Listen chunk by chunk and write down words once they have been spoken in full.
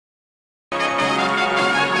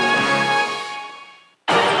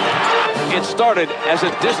It started as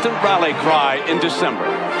a distant rally cry in December.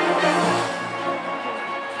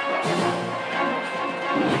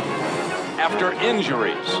 After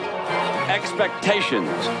injuries, expectations,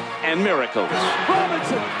 and miracles.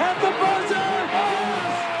 Robinson at the buzzer!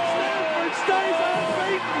 Yes! Stanford stays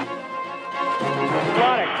unbeaten!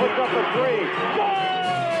 Roddick puts up a three.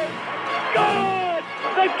 Good! Good!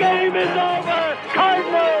 The game is over!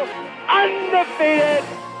 Cardinal undefeated!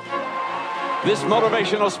 This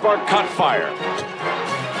motivational spark caught fire.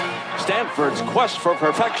 Stanford's quest for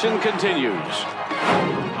perfection continues.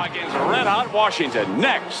 Against red-hot Washington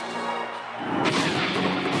next.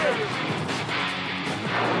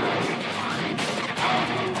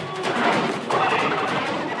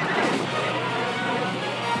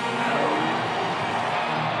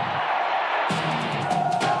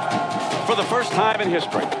 For the first time in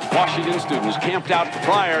history, Washington students camped out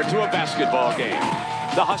prior to a basketball game.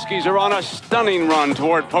 The Huskies are on a stunning run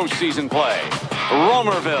toward postseason play.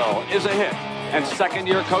 Romerville is a hit, and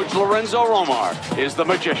second-year coach Lorenzo Romar is the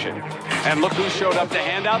magician. And look who showed up to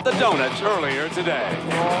hand out the donuts earlier today.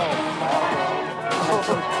 Inside,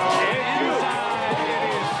 it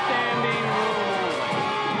is standing room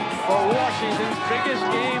for Washington's biggest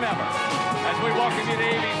game ever. As we walk into the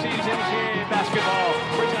ABC's NCAA basketball,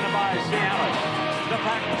 presented by Cialis. The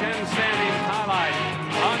Pac-10 standings highlight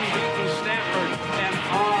unbeaten Stanford and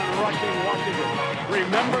on-rushing Washington.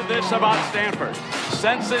 Remember this about Stanford.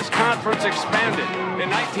 Since this conference expanded in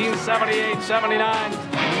 1978-79,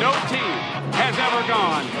 no team has ever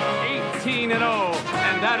gone 18-0,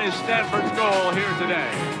 and that is Stanford's goal here today.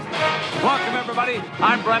 Welcome, everybody.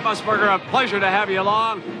 I'm Brent Musburger. A pleasure to have you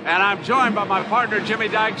along, and I'm joined by my partner, Jimmy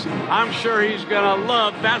Dykes. I'm sure he's going to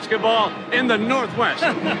love basketball in the Northwest.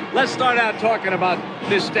 Let's start out talking about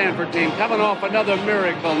this Stanford team, coming off another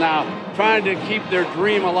miracle now, trying to keep their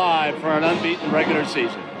dream alive for an unbeaten regular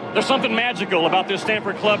season. There's something magical about this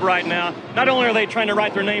Stanford club right now. Not only are they trying to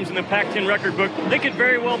write their names in the Pac-10 record book, they could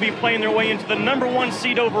very well be playing their way into the #1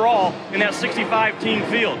 seed overall in that 65-team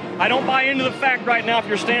field. I don't buy into the fact right now if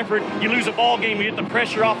you're Stanford, you lose a ball game, you get the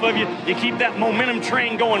pressure off of you, you keep that momentum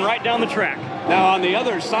train going right down the track. Now on the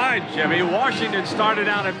other side, Jimmy, Washington started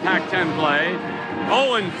out in Pac-10 play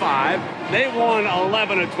 0-5. They won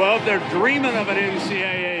 11 of 12. They're dreaming of an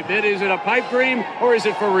NCAA bid. Is it a pipe dream or is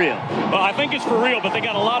it for real? Well, I think it's for real, but they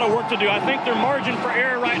got a lot of work to do. I think their margin for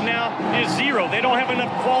error right now is 0. They don't have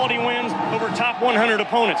enough quality wins over top 100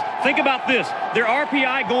 opponents. Think about this. Their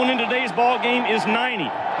RPI going into today's ball game is 90.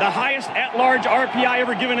 The highest at-large RPI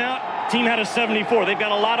ever given out, team had a 74. They've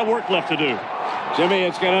got a lot of work left to do. Jimmy,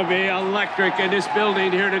 it's going to be electric in this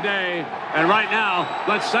building here today. And right now,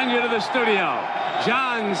 let's send you to the studio.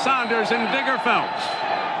 John Saunders and Digger Phelps.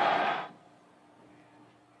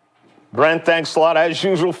 Brent, thanks a lot. As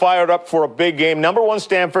usual, fired up for a big game. #1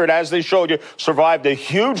 Stanford, as they showed you, survived a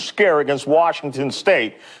huge scare against Washington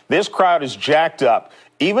State. This crowd is jacked up.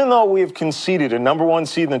 Even though we have conceded a #1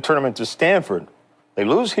 seed in the tournament to Stanford, they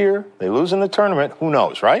lose here, they lose in the tournament. Who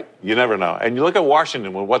knows, right? You never know. And you look at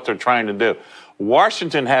Washington with what they're trying to do.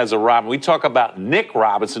 Washington has a Robin. We talk about Nick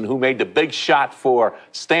Robinson, who made the big shot for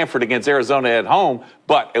Stanford against Arizona at home,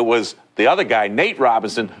 but it was the other guy, Nate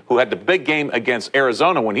Robinson, who had the big game against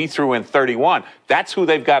Arizona when he threw in 31. That's who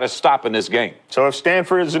they've got to stop in this game. So if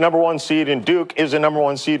Stanford is the #1 seed and Duke is the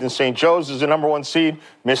 #1 seed and St. Joe's is the #1 seed,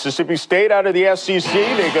 Mississippi State out of the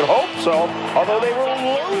SEC, they could hope so, although they were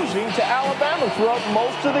losing to Alabama throughout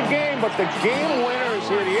most of the game. But the game winner is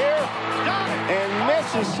here, the air, and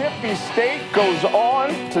Mississippi State goes on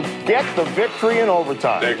to get the victory in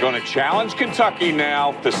overtime. They're going to challenge Kentucky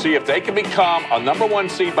now to see if they can become a #1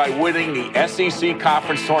 seed by winning the SEC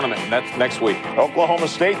Conference Tournament. And that's next week. Oklahoma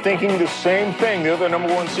State thinking the same thing. They're the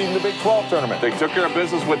 #1 seed in the Big 12 tournament. They took care of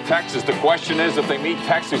business with Texas. The question is, if they meet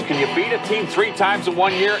Texas, can you beat a team 3 times in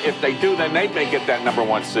 1 year? If they do, then they may get that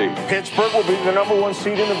 #1 seed. Pittsburgh will be the #1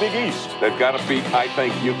 seed in the Big East. They've got to beat, I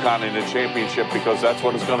think, UConn in the championship because that's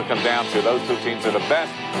what it's going to come down to. Those 2 teams are the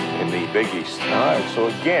best in the Big East. All right, so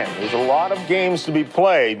again, there's a lot of games to be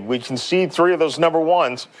played. We concede 3 of those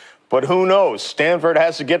 #1s, but who knows? Stanford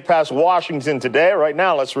has to get past Washington today. Right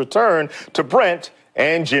now, let's return to Brent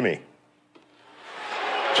and Jimmy.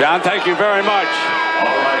 John, thank you very much.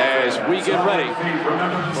 As we get ready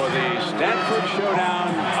for the Stanford showdown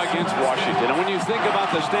against Washington. And when you think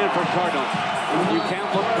about the Stanford Cardinal, you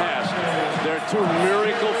can't look past their 2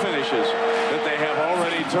 miracle finishes that they have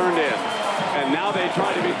already turned in. And now they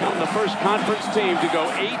try to become the first conference team to go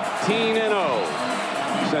 18-0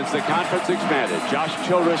 since the conference expanded. Josh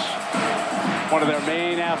Childress, one of their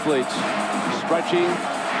main athletes, stretching,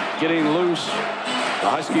 getting loose. The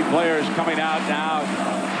Husky players coming out now.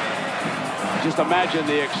 Just imagine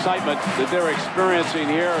the excitement that they're experiencing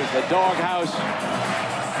here at the doghouse.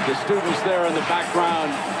 The students there in the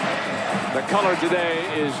background. The color today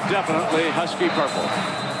is definitely Husky purple.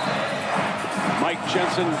 Mike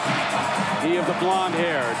Jensen, he of the blonde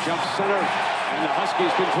hair, jumps center, and the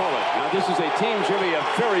Huskies control it. Now this is a team, Jimmy, of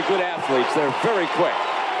very good athletes. They're very quick.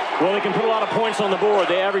 Well, they can put a lot of points on the board.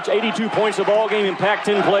 They average 82 points a ball game in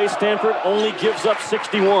Pac-10 play. Stanford only gives up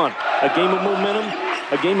 61. A game of momentum,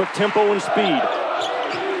 a game of tempo and speed.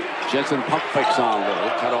 Jensen pump fakes on a little.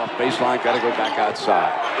 Cut off baseline, got to go back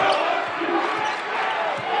outside.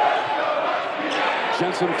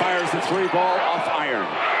 Jensen fires the three ball off iron.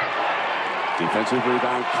 Defensive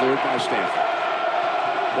rebound cleared by Stanford.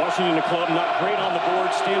 Washington, the club, not great on the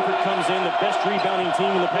board. Stanford comes in, the best rebounding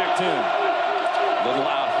team in the Pac-10. Little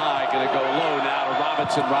out high, going to go low now to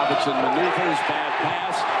Robinson. Robinson maneuvers, bad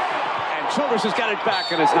pass. And Childress has got it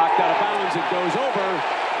back, and it's knocked out of bounds. It goes over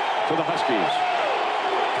to the Huskies.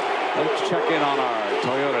 Let's check in on our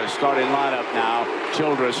Toyota starting lineup now.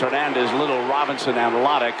 Childress, Hernandez, Little, Robinson, and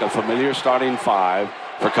Loddick, a familiar starting five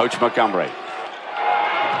for Coach Montgomery.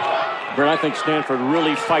 Brent, I think Stanford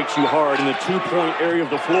really fights you hard in the two-point area of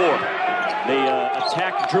the floor. They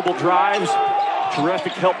attack dribble drives.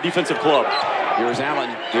 Terrific help defensive club. Here's Allen,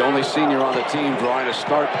 the only senior on the team, drawing a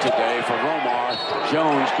start today for Romar.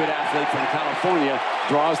 Jones, good athlete from California,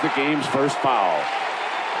 draws the game's first foul.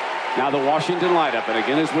 Now the Washington lineup, and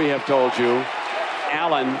again, as we have told you,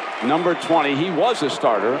 Allen, number 20, he was a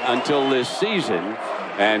starter until this season,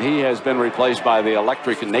 and he has been replaced by the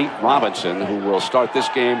electric Nate Robinson, who will start this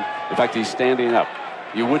game. In fact, he's standing up.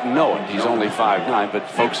 You wouldn't know it. He's only 5'9", but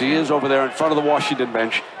folks, he is over there in front of the Washington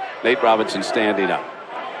bench. Nate Robinson standing up.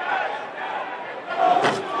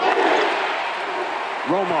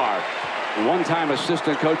 Romar, one-time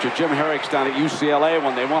assistant coach of Jim Herrick's down at UCLA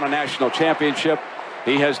when they won a national championship.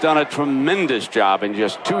 He has done a tremendous job in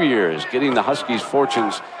just 2 years, getting the Huskies'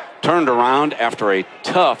 fortunes turned around after a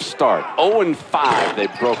tough start. 0-5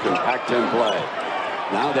 they've broken Pac-10 play.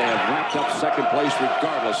 Now they have wrapped up second place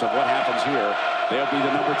regardless of what happens here. They'll be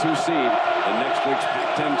the number 2 seed in next week's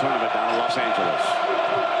Pac-10 tournament down in Los Angeles.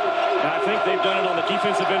 And I think they've done it on the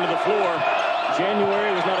defensive end of the floor. January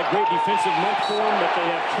was not a great defensive month for them, but they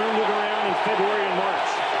have turned it around in February and March.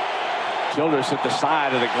 Childress at the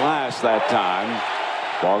side of the glass that time.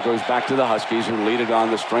 Ball goes back to the Huskies, who lead it on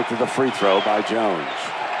the strength of the free throw by Jones.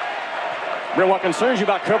 Brent, what concerns you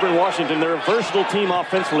about covering Washington, they're a versatile team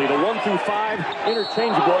offensively. The 1 through 5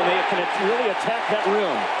 interchangeable, and they can really attack that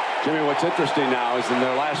rim. Jimmy, what's interesting now is in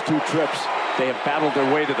their last 2 trips, they have battled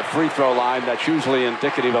their way to the free throw line. That's usually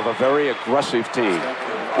indicative of a very aggressive team.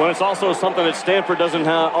 Well, it's also something that Stanford doesn't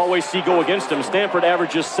always see go against them. Stanford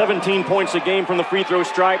averages 17 points a game from the free throw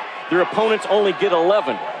stripe. Their opponents only get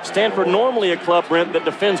 11. Stanford normally a club, Brent, that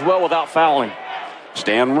defends well without fouling.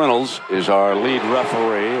 Stan Reynolds is our lead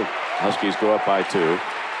referee. Huskies go up by 2.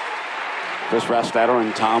 Chris Rastatter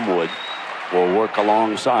and Tom Wood will work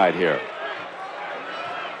alongside here.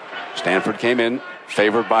 Stanford came in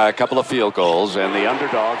favored by a couple of field goals, and the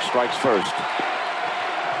underdog strikes first.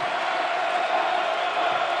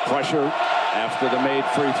 Pressure after the made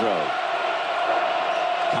free throw.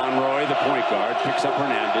 Conroy, the point guard, picks up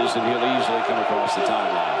Hernandez, and he'll easily come across the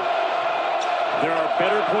timeline. There are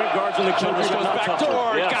better point guards in the country. Goes back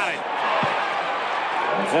door. Yes. Got it.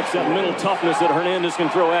 That's that mental toughness that Hernandez can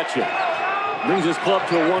throw at you. Brings his club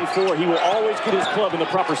to a 1-4. He will always get his club in the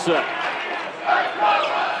proper set.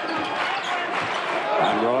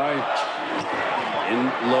 Conroy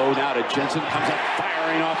in low now to Jensen. Comes up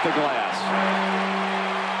firing off the glass.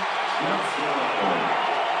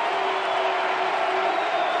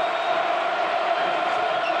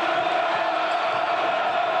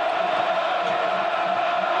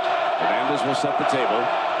 Hernandez will set the table.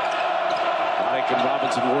 Loddick and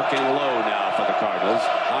Robinson working low now for the Cardinals.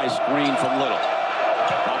 High screen from Little.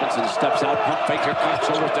 Robinson steps out, pump fakes her, cut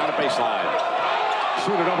shoulders down a baseline.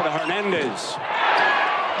 Shoot it over to Hernandez.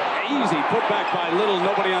 Easy put back by Little.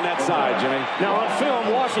 Nobody on that side, Jimmy. Now on film,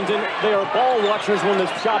 Washington, they are ball watchers when the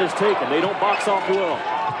shot is taken. They don't box off well.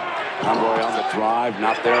 Conroy on the drive,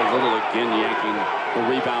 not there. Little again yanking the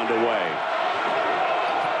rebound away.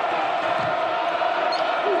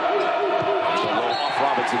 It's a roll off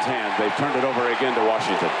Robinson's hands. They've turned it over again to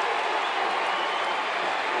Washington.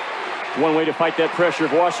 One way to fight that pressure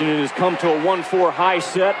of Washington is come to a 1-4 high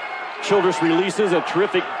set. Childress releases. A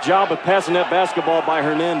terrific job of passing that basketball by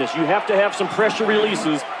Hernandez. You have to have some pressure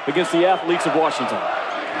releases against the athletes of Washington.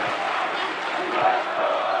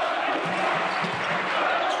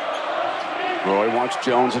 Roy wants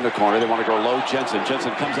Jones in the corner. They want to go low. Jensen.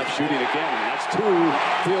 Jensen comes up shooting again. That's 2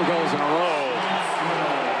 field goals in a row.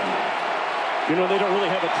 You know, they don't really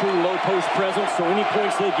have a true low post presence, so any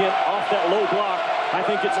points they get off that low block, I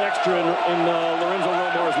think it's extra in Lorenzo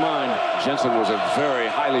Romar's mind. Jensen was a very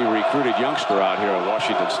highly recruited youngster out here at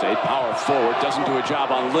Washington State. Power forward, doesn't do a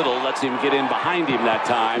job on Little, lets him get in behind him that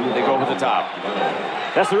time. They go over the top.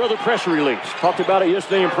 That's their other pressure release. Talked about it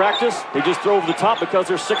yesterday in practice. They just throw over the top because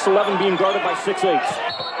they're 6'11", being guarded by 6'8".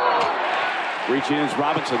 Reaching in is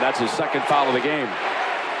Robinson. That's his second foul of the game.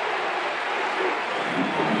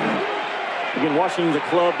 Again, Washington's a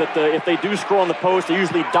club that if they do score on the post, they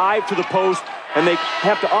usually dive to the post, and they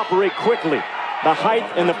have to operate quickly. The height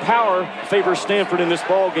and the power favors Stanford in this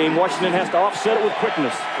ball game. Washington has to offset it with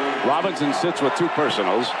quickness. Robinson sits with two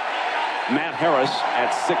personals. Matt Harris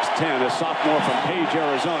at 6'10", a sophomore from Page,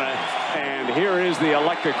 Arizona. And here is the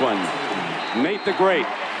electric one. Nate the Great,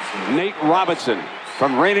 Nate Robinson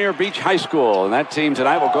from Rainier Beach High School. And that team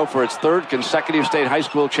tonight will go for its third consecutive state high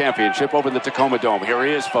school championship over the Tacoma Dome. Here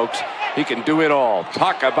he is, folks. He can do it all.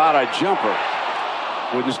 Talk about a jumper.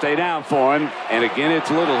 Wouldn't stay down for him. And again, it's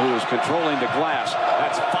Little who is controlling the glass.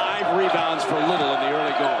 That's 5 rebounds for Little in the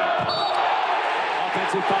early going.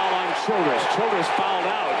 Offensive foul on Childress. Childress fouled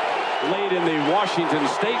out late in the Washington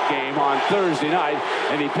State game on Thursday night,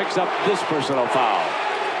 and he picks up this personal foul.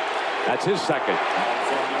 That's his second.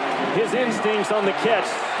 His instincts on the catch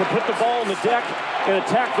to put the ball on the deck and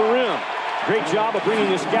attack the rim. Great job of bringing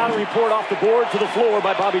the scouting report off the board to the floor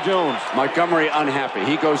by Bobby Jones. Montgomery unhappy.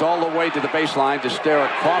 He goes all the way to the baseline to stare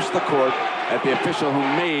across the court at the official who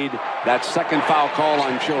made that second foul call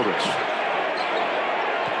on Childress.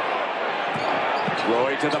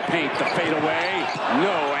 Roy to the paint, the fadeaway.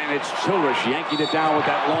 No, and it's Childress yanking it down with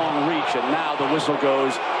that long reach, and now the whistle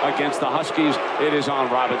goes against the Huskies. It is on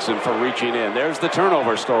Robinson for reaching in. There's the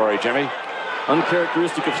turnover story, Jimmy.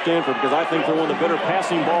 Uncharacteristic of Stanford, because I think they're one of the better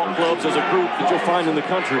passing ball clubs as a group that you'll find in the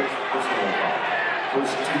country.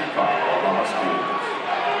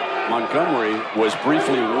 Montgomery was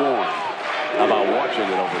briefly warned about watching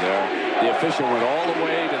it over there. The official went all the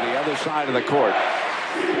way to the other side of the court.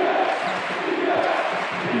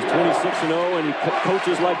 He's 26-0 and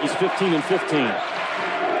coaches like he's 15-15.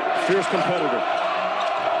 Fierce competitor.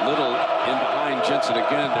 Little in behind Jensen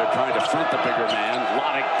again. They're trying to front the bigger man.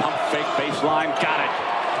 Loddick pump fake baseline. Got it.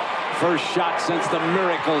 First shot since the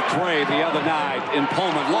miracle Dre the other night in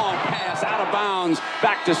Pullman. Long pass out of bounds.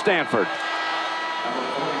 Back to Stanford.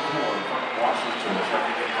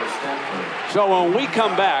 So when we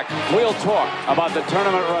come back, we'll talk about the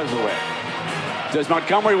tournament resume. Does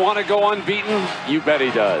Montgomery want to go unbeaten? You bet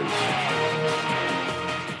he does.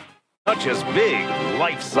 Not just big,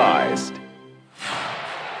 life-sized.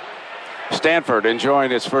 Stanford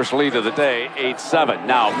enjoying its first lead of the day, 8-7.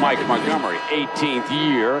 Now Mike Montgomery, 18th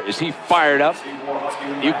year. Is he fired up?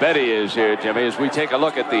 You bet he is here, Jimmy, as we take a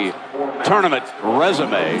look at the tournament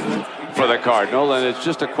resume for the Cardinal. And it's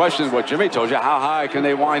just a question of what Jimmy told you. How high can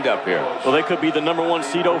they wind up here? Well, they could be the #1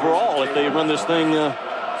 seed overall if they run this thing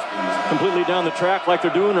completely down the track like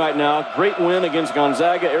they're doing right now. Great win against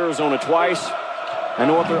Gonzaga, Arizona twice. I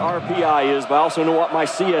know what their RPI is, but I also know what my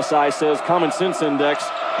CSI says, Common Sense Index.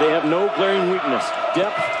 They have no glaring weakness.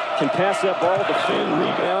 Depth, can pass that ball, defend,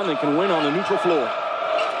 rebound, and can win on the neutral floor.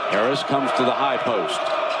 Harris comes to the high post.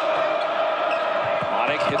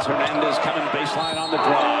 Loddick hits Hernandez coming baseline on the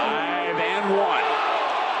drive, and one.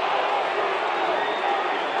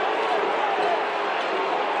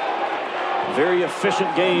 Very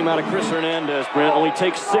efficient game out of Chris Hernandez, Brent. Only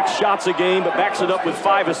takes 6 shots a game, but backs it up with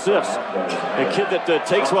 5 assists. A kid that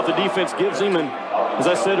takes what the defense gives him, and as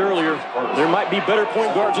I said earlier, there might be better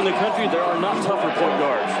point guards in the country. There are not tougher point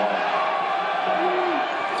guards.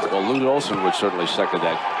 Well, Lute Olson would certainly second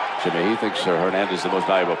that, Jimmy. He thinks Hernandez is the most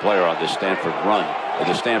valuable player on this Stanford run, or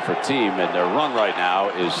the Stanford team, and their run right now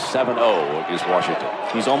is 7-0 against Washington.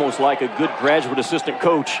 He's almost like a good graduate assistant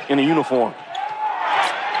coach in a uniform.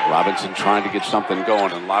 Robinson trying to get something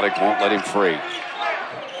going, and Loddick won't let him free.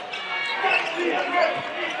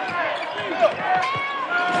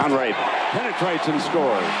 Conrad penetrates and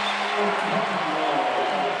scores.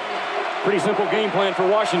 Pretty simple game plan for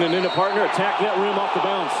Washington. In a partner, attack that rim off the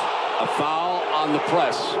bounce. A foul on the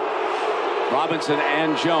press. Robinson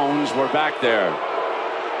and Jones were back there.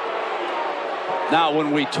 Now,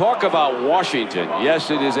 when we talk about Washington, yes,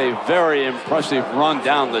 it is a very impressive run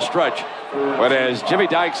down the stretch. But as Jimmy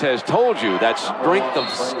Dykes has told you, that strength of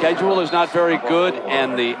schedule is not very good,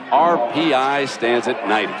 and the RPI stands at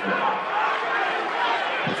 90.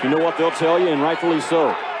 If you know what they'll tell you, and rightfully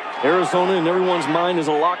so. Arizona, in everyone's mind, is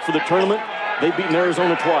a lock for the tournament. They've beaten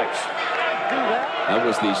Arizona twice. That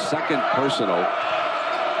was the second personal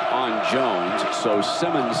on Jones, so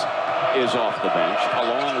Simmons is off the bench,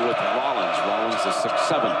 along with Rollins. Rollins is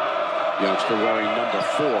 6'7". youngster wearing number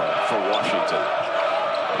 4 for Washington.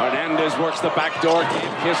 Hernandez works the back door,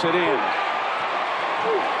 can't kiss it in.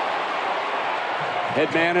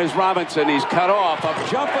 Headman is Robinson. He's cut off, up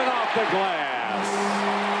jumping off the glass.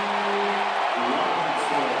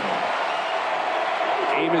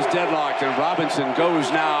 Aim is deadlocked, and Robinson goes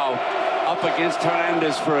now up against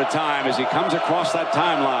Hernandez for a time as he comes across that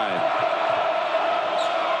timeline.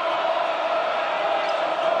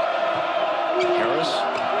 Harris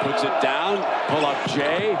puts it down, pull up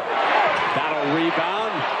Jay, that'll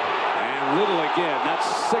rebound, and Little again. That's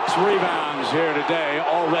 6 rebounds here today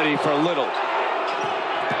already for Little.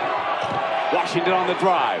 Washington on the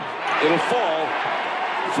drive. It'll fall.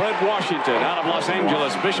 Fred Washington out of Los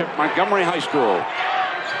Angeles, Bishop Montgomery High School.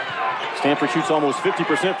 Stanford shoots almost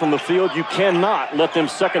 50% from the field. You cannot let them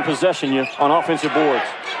second possession you on offensive boards.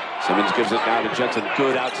 Simmons gives it now to Jensen.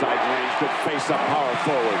 Good outside range. Good face-up power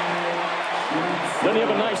forward. Doesn't he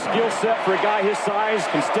have a nice skill set for a guy his size?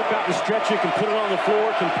 Can step out and stretch it, can put it on the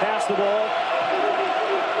floor, can pass the ball.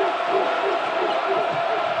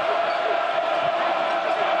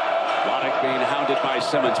 Being hounded by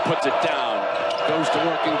Simmons, puts it down, goes to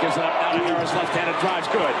work and gives it up now to Harris. Left-handed drives,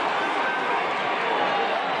 good.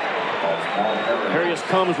 Harris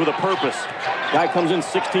comes with a purpose. Guy comes in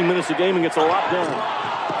 16 minutes a game and gets a lot done.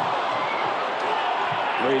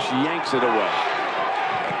 Reyes yanks it away.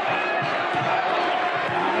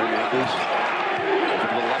 Hernandez to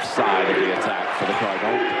the left side of the attack for the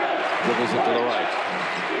Cardinal. Dribbles it to the right.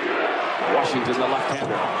 Washington, the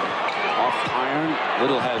left-hander. Off iron,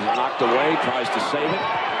 Little has knocked away, tries to save it,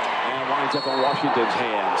 and winds up on Washington's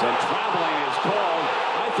hands. And traveling is called.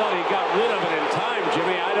 I thought he got rid of it in time,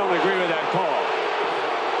 Jimmy. I don't agree with that call.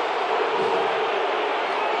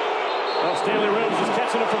 Well, Stanley Rhodes is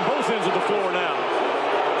catching it from both ends of the floor now.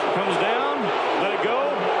 Comes down, let it go.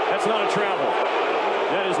 That's not a travel.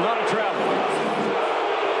 That is not a travel.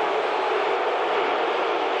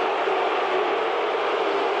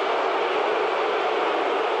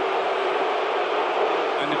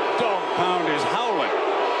 Pound is howling.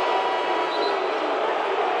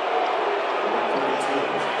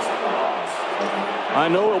 I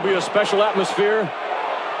know it'll be a special atmosphere.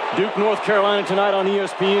 Duke, North Carolina tonight on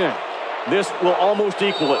ESPN. This will almost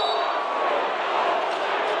equal it.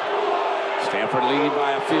 Stanford leading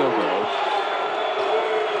by a field goal.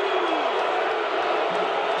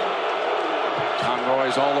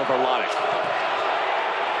 Conroy's all over Loddick.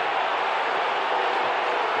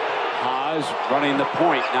 Haas running the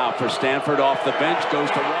point now for Stanford off the bench. Goes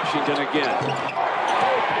to Washington again.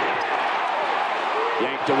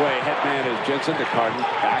 Yanked away. Headman is Jensen. The Cardinals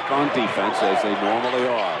back on defense as they normally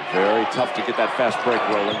are. Very tough to get that fast break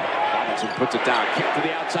rolling. Robinson puts it down. Kick to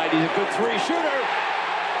the outside. He's a good 3-shooter.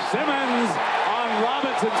 Simmons on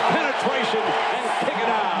Robinson's penetration and kick it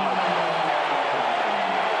out.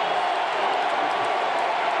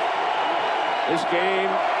 This game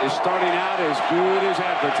is starting out as good as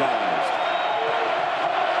advertised.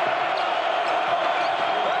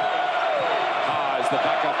 Haas, the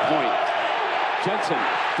backup point. Jensen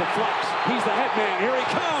deflects. He's the head man. Here he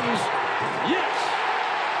comes. Yes!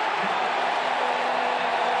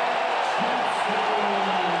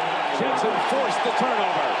 Jensen forced the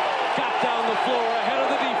turnover. Got down the floor ahead of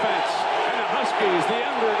the defense. And the Huskies, the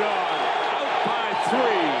underdog, out by 3.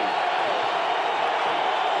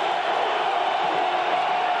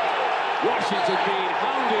 Washington being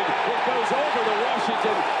hounded. It goes over to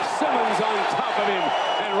Washington. Simmons on top of him.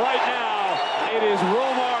 And right now, it is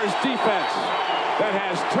Romar's defense that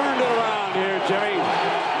has turned it around here, Jimmy.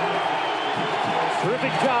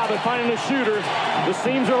 Terrific job at finding a shooter. The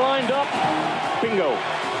seams are lined up. Bingo.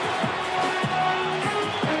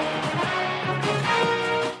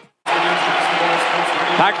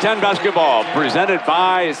 Pac-10 basketball presented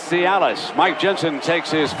by Cialis. Mike Jensen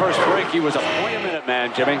takes his first break. He was a play-a-minute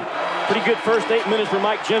man, Jimmy. Pretty good first 8 minutes for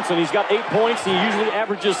Mike Jensen. He's got 8 points. He usually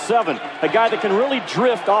averages 7. A guy that can really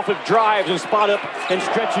drift off of drives and spot up and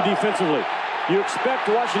stretch you defensively. You expect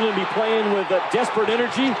Washington to be playing with desperate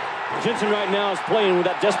energy. Jensen right now is playing with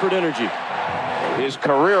that desperate energy. His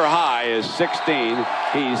career high is 16.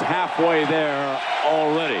 He's halfway there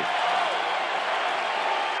already.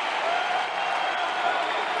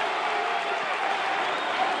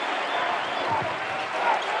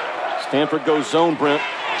 Stanford goes zone, Brent.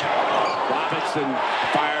 Robinson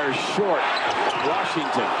fires short.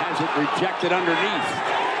 Washington has it rejected underneath.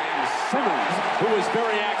 And Simmons, who was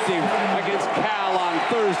very active against Cal on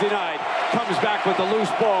Thursday night, comes back with the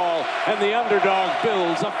loose ball, and the underdog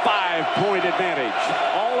builds a 5-point advantage.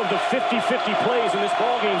 All of the 50-50 plays in this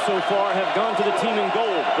ballgame so far have gone to the team in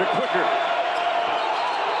gold. They're quicker.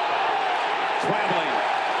 Traveling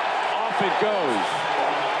off it goes.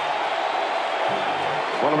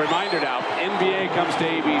 Well, a reminder now, NBA comes to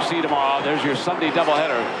ABC tomorrow. There's your Sunday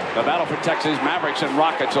doubleheader. The battle for Texas. Mavericks and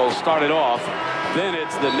Rockets will start it off. Then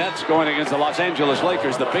it's the Nets going against the Los Angeles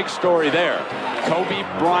Lakers. The big story there. Kobe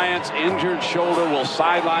Bryant's injured shoulder will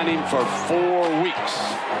sideline him for 4 weeks.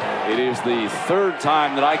 It is the third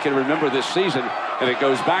time that I can remember this season, and it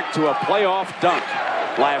goes back to a playoff dunk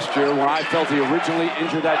last year when I felt he originally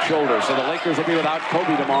injured that shoulder. So the Lakers will be without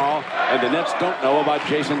Kobe tomorrow, and the Nets don't know about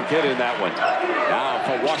Jason Kidd in that one. Now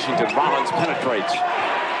for Washington, Rollins penetrates.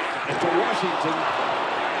 And for Washington,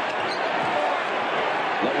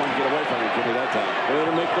 let one get away from him, Jimmy, that time. Way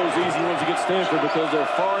to make those easy ones against Stanford because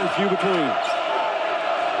they're far and few between.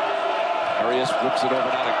 Arias whips it over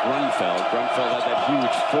now to Grunfeld. Grunfeld had that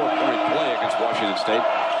huge 4-point play against Washington State.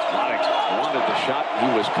 Loddick wanted the shot. He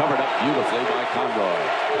was covered up beautifully by Conroy.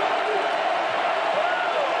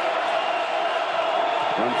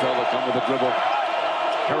 Grunfeld will come with a dribble.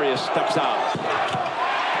 Arias steps out.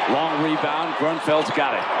 Long rebound. Grunfeld's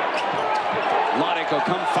got it. Loddick will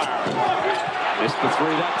come fire. Missed the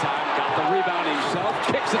three that time. Got the rebound himself.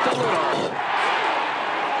 Kicks it to Little.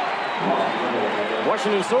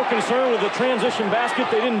 Washington's so concerned with the transition basket,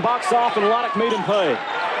 they didn't box off, and Loddick made him pay.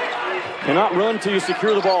 Cannot run till you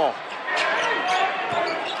secure the ball.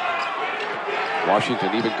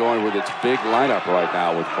 Washington even going with its big lineup right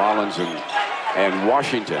now with Rollins and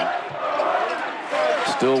Washington.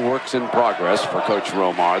 Still works in progress for Coach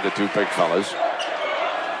Romar, the two big fellas.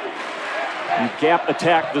 You gap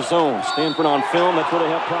attack the zone. Stanford on film, that's where they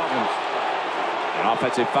have problems. An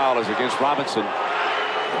offensive foul is against Robinson.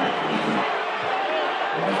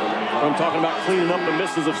 I'm talking about cleaning up the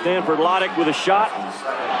misses of Stanford. Loddick with a shot.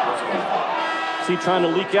 See, trying to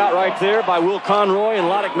leak out right there by Will Conroy, and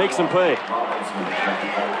Loddick makes him pay.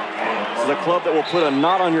 This is a club that will put a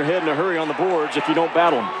knot on your head in a hurry on the boards if you don't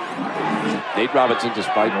battle him. Nate Robinson,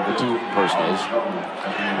 despite the two personals,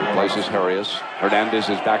 replaces Arias. Hernandez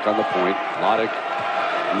is back on the point. Loddick,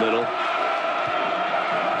 Little.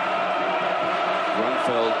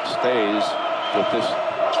 Grunfeld stays with this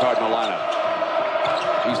Cardinal lineup.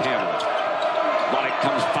 He's handled. Loddick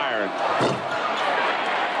comes firing.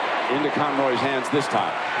 Into Conroy's hands this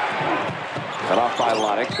time. Cut off by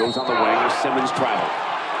Loddick. Goes on the wing. Simmons traveled.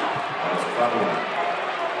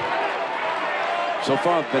 So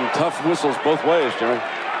far, been tough whistles both ways, Jerry.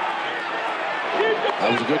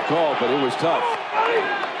 That was a good call, but it was tough.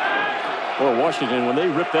 Or Washington, when they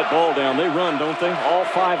rip that ball down, they run, don't they? All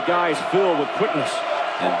 5 guys filled with quickness.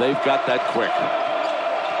 And they've got that quick.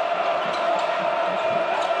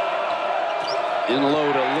 In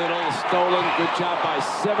low to Little, stolen. Good job by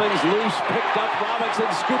Simmons. Loose, picked up.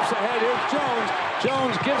 Robinson scoops ahead. Here's Jones.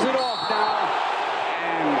 Jones gives it off now.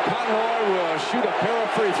 And Conroy will shoot a pair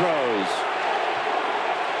of free throws.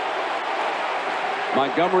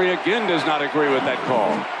 Montgomery again does not agree with that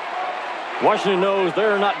call. Washington knows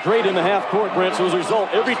they're not great in the half court, Brent, so as a result,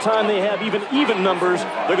 every time they have even numbers,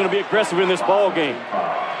 they're going to be aggressive in this ball game.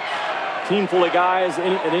 Team full of guys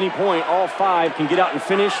at any point, all 5 can get out and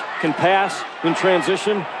finish, can pass in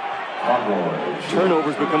transition.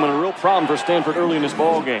 Turnovers becoming a real problem for Stanford early in this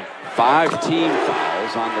ball game. 5 team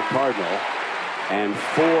fouls on the Cardinal and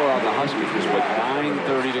 4 on the Huskies with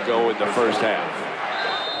 9:30 to go in the first half.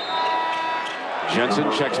 Jensen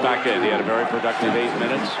checks back in. He had a very productive 8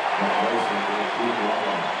 minutes.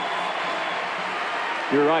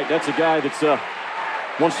 You're right. That's a guy that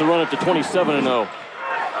wants to run it to 27-0.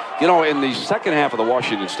 You know, in the second half of the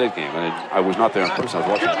Washington State game, and I was not there in person, I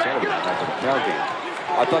was watching the television after the Cal game.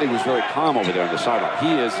 I thought he was very calm over there on the sideline.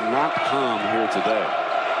 He is not calm here today.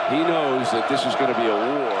 He knows that this is going to be a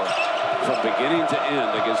war from beginning to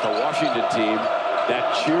end against a Washington team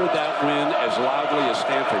that cheered that win as loudly as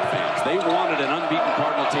Stanford fans. They wanted an unbeaten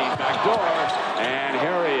Cardinal team backdoor, and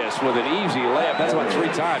Arias with an easy layup. That's about 3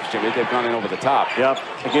 times, Jimmy, they've gone in over the top. Yep.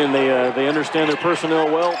 Again, they understand their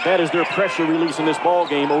personnel well. That is their pressure release in this ball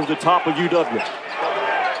game over the top of UW.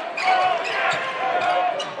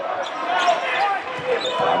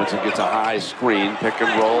 Robinson gets a high screen, pick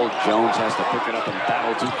and roll. Jones has to pick it up and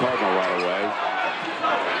battle to Cardinal right away.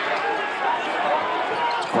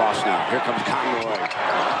 Cross now. Here comes Conroy.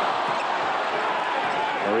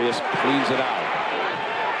 Arias cleans it out.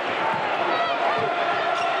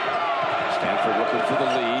 Stanford looking for the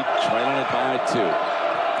lead, trailing it by 2.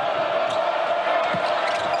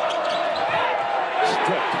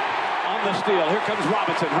 Stripped on the steal. Here comes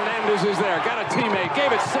Robinson. Hernandez is there. Got a teammate.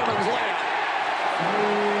 Gave it Simmons late.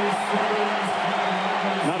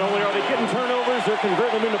 Not only are they getting turnovers, they're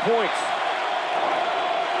converting them into points.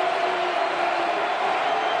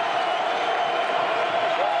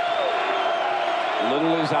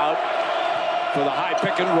 Little is out. for the high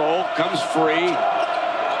pick and roll. Comes free.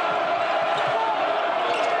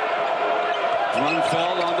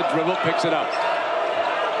 Grunfeld on the dribble, picks it up.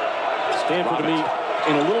 Stanford to me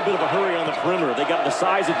in a little bit of a hurry on the perimeter. They got the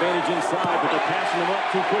size advantage inside, but they're passing them up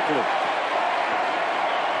too quickly.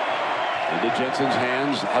 Into Jensen's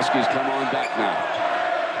hands. Huskies come on back now.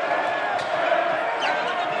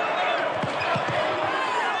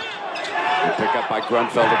 Pick up by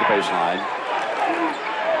Grunfeld at the baseline.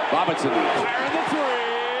 Robinson firing the three.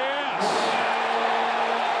 Yes.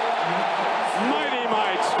 Mighty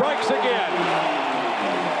Mite strikes again.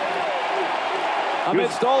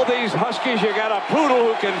 Amidst all these Huskies, you got a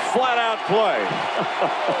poodle who can flat out play.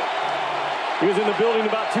 He was in the building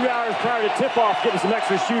about 2 hours prior to tip-off, getting some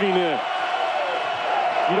extra shooting in.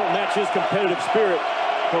 You don't match his competitive spirit,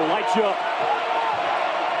 he'll light you up.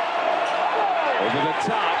 Over the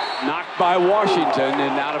top, knocked by Washington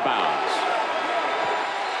and out of bounds.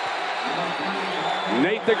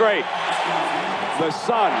 Nate the Great, the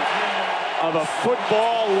son of a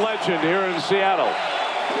football legend here in Seattle.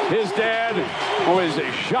 His dad was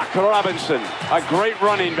Jacques Robinson, a great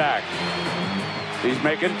running back. He's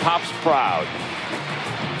making Pops proud.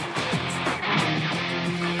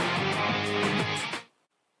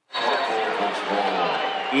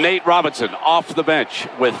 Nate Robinson off the bench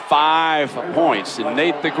with 5 points. And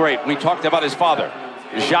Nate the Great, we talked about his father,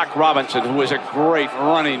 Jacques Robinson, who was a great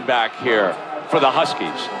running back here for the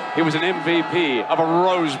Huskies. He was an MVP of a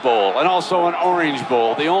Rose Bowl and also an Orange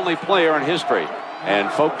Bowl, the only player in history. And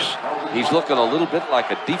folks, he's looking a little bit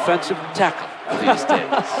like a defensive tackle these days.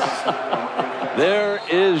 There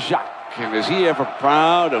is Jacques, and is he ever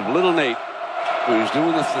proud of little Nate, who's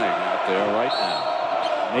doing the thing out there right now.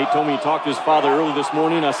 Nate told me he talked to his father early this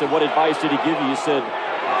morning. I said, what advice did he give you? He said,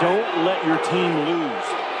 don't let your team lose.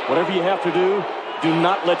 Whatever you have to do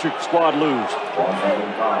not let your squad lose.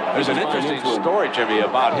 There's an interesting story, Jimmy,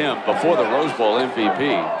 about him before the Rose Bowl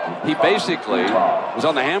MVP. He basically was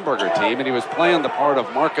on the hamburger team, and he was playing the part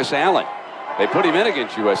of Marcus Allen. They put him in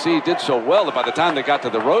against USC. He did so well that by the time they got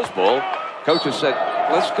to the Rose Bowl, coaches said,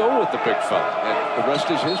 let's go with the big fella. And the rest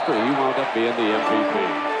is history. He wound up being the MVP.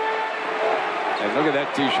 And look at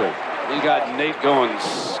that T-shirt. You got Nate going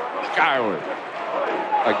skyward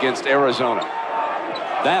against Arizona.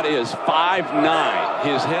 That is 5'9".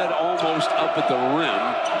 His head almost up at the rim.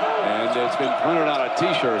 And it's been printed on a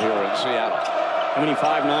T-shirt here in Seattle. How many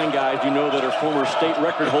 5'9" guys do you know that are former state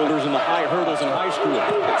record holders in the high hurdles in high school?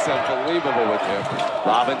 It's unbelievable with him.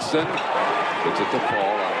 Robinson gets it to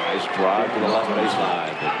fall. A nice drive to the left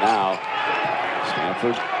baseline. But now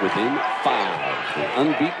Stanford within 5. The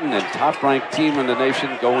unbeaten and top-ranked team in the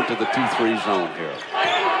nation going to the 2-3 zone here.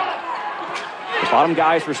 The bottom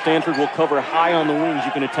guys for Stanford will cover high on the wings.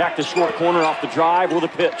 You can attack the short corner off the drive or the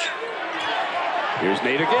pitch. Here's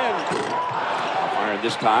Nate again. Firing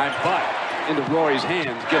this time, but into Roy's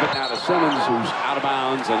hands. Give it now to Simmons, who's out of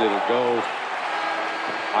bounds, and it'll go.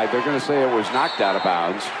 They're going to say it was knocked out of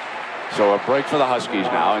bounds. So a break for the Huskies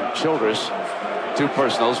now, and Childress, 2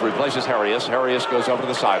 personals, replaces Harrius. Harrius goes over to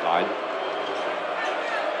the sideline.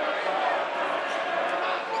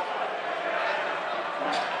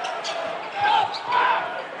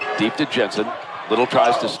 Deep to Jensen. Little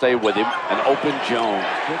tries to stay with him. An open Jones.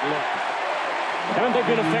 Good luck. Haven't they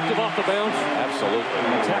been effective off the bounce? Absolutely.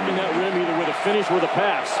 Attacking that rim either with a finish or the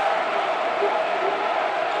pass.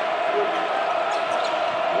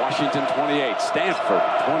 Washington 28, Stanford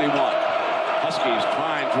 21. Huskies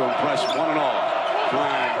trying to impress one and all.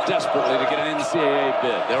 Trying desperately to get an NCAA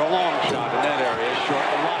bid. They're a long shot in that area, short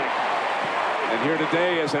and long. And here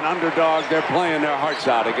today as an underdog, they're playing their hearts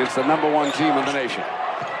out against the #1 team in the nation.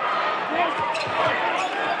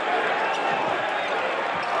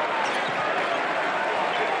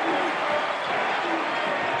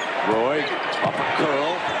 Roy, upper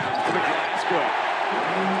curl, to the glass, good.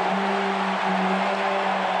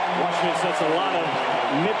 Washington sets a lot of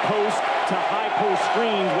mid-post to high-post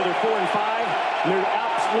screens with their 4 and 5, and they're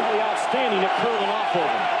absolutely outstanding at curling off of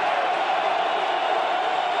them.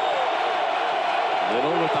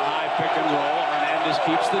 Little with the high pick and roll. Hernandez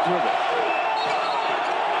keeps the dribble.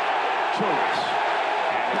 Childress.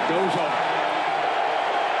 And it goes over.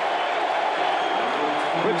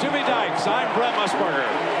 With Jimmy Dykes, I'm Brett Musburger.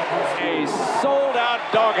 A sold-out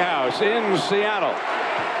doghouse in Seattle.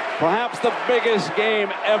 Perhaps the biggest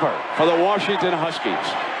game ever for the Washington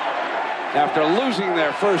Huskies. After losing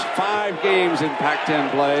their first 5 games in Pac-10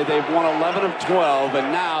 play, they've won 11 of 12,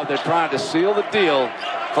 and now they're trying to seal the deal,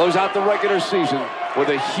 close out the regular season with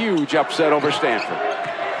a huge upset over Stanford.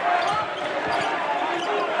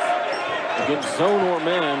 Against zone or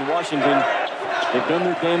man, Washington, they've done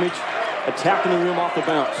their damage attacking the rim off the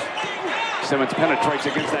bounce. Simmons penetrates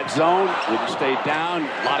against that zone. Wouldn't stay down.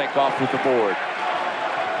 Lodick off with the board.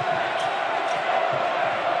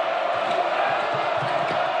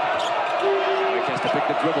 Lodick has to pick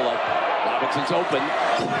the dribble up. Robinson's open.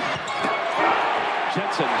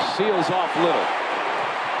 Jensen seals off Little.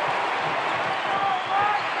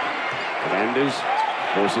 Hernandez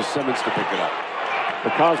forces Simmons to pick it up.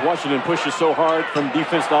 Because Washington pushes so hard from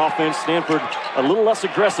defense to offense, Stanford a little less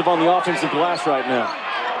aggressive on the offensive glass right now.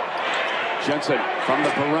 Jensen from the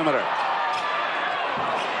perimeter.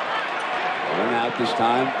 In out this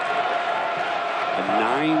time. A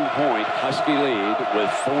 9-point Husky lead with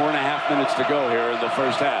 4.5 minutes to go here in the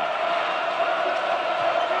first half.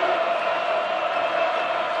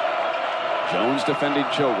 Jones defending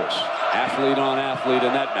Childress. Athlete on athlete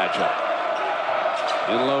in that matchup.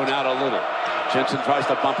 In low now to Little. Jensen tries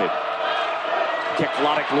to bump it. Kick.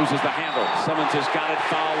 Lodick loses the handle. Simmons has got it.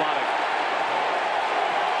 Foul Lodick.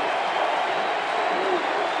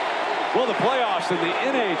 Well, the playoffs in the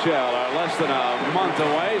NHL are less than a month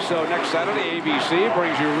away. So next Saturday, ABC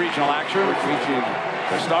brings you regional action featuring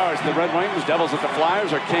the Stars, the Red Wings, Devils at the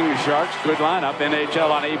Flyers, or Kings Sharks. Good lineup.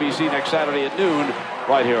 NHL on ABC next Saturday at noon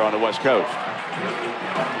right here on the West Coast.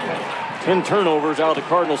 10 turnovers out of the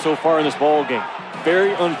Cardinals so far in this ball game.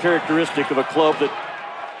 Very uncharacteristic of a club that,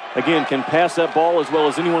 again, can pass that ball as well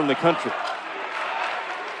as anyone in the country.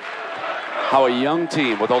 How a young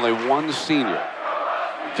team with only one senior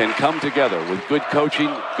can come together with good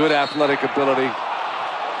coaching, good athletic ability.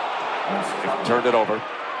 Turned it over.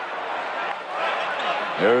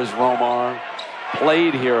 There's Romar.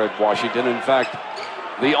 Played here at Washington. In fact,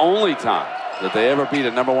 the only time that they ever beat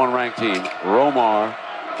a #1 ranked team, Romar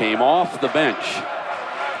came off the bench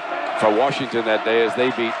for Washington that day as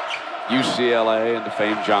they beat UCLA and the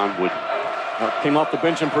famed John Wooden. Came off the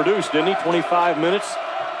bench and produced, didn't he? 25 minutes,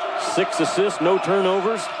 6 assists, no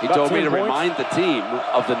turnovers. He told me to remind the team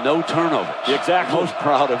of the no turnovers. Exactly. Most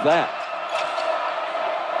proud of that.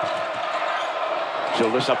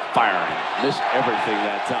 Childress up firing. Missed everything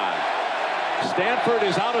that time. Stanford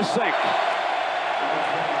is out of sync.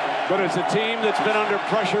 But it's a team that's been under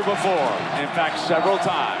pressure before. In fact, several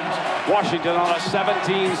times. Washington on a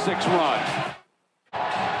 17-6 run.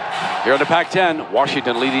 Here in the Pac-10,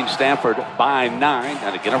 Washington leading Stanford by 9.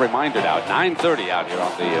 And again, a reminder now, 9:30 out here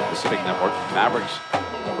on the Pacific Network. Mavericks,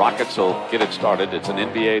 Rockets will get it started. It's an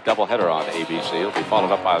NBA doubleheader on ABC. It'll be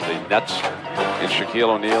followed up by the Nets and Shaquille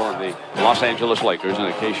O'Neal and the Los Angeles Lakers. And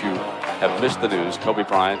in case you have missed the news, Kobe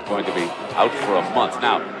Bryant going to be out for a month.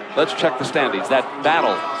 Now, let's check the standings. That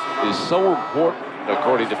battle is so important,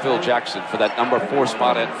 according to Phil Jackson, for that #4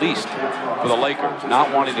 spot at least for the Lakers, not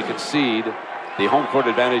wanting to concede the home court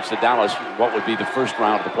advantage to Dallas, what would be the first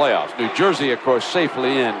round of the playoffs. New Jersey, of course,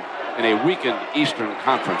 safely in a weakened Eastern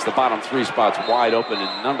Conference. The bottom 3 spots wide open,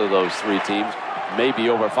 and none of those 3 teams may be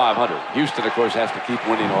over 500. Houston, of course, has to keep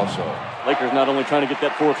winning also. Lakers not only trying to get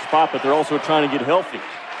that 4th spot, but they're also trying to get healthy.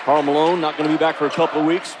 Karl Malone not going to be back for a couple of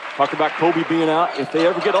weeks. Talk about Kobe being out. If they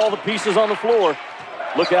ever get all the pieces on the floor,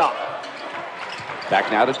 look out. Back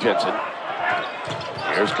now to Jensen.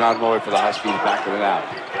 Here's Conroy for the Huskies backing it out.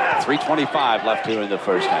 3:25 left here in the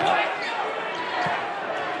first half.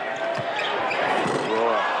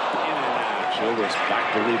 Roy in and out. Childress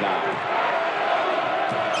back to rebound.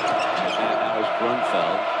 And now is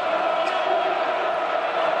Grunfeld.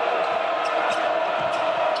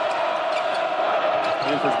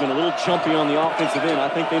 Stanford's been a little jumpy on the offensive end. I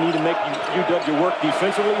think they need to make UW work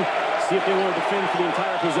defensively. See if they want to defend for the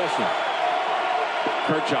entire possession.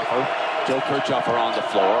 Kirchhoffer. Joe Kirchhoffer on the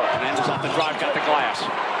floor. Hernandez off the drive, got the glass.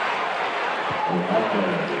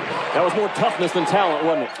 That was more toughness than talent,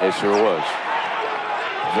 wasn't it? It sure was.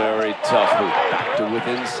 Very tough hoop. Back to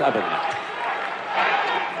within 7 now.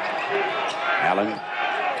 Allen,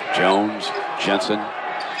 Jones, Jensen,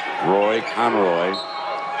 Roy, Conroy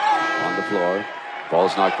on the floor.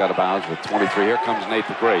 Ball's knocked out of bounds with 23. Here comes Nate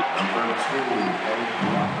the Great.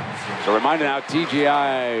 So reminder now,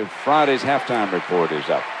 TGI Friday's halftime report is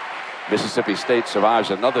up. Mississippi State survives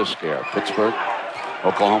another scare. Pittsburgh,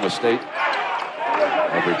 Oklahoma State.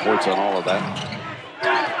 Have reports on all of that.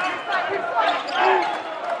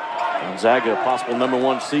 Gonzaga, a possible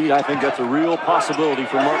 #1 seed. I think that's a real possibility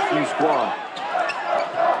for Mark Few's squad.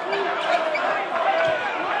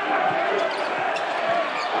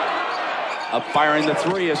 Up firing the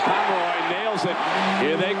 3 as Conroy nails it.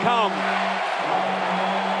 Here they come.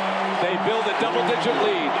 They build a double-digit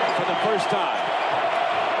lead for the first time.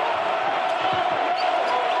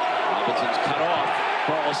 Robinson's cut off.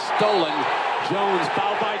 Ball stolen. Jones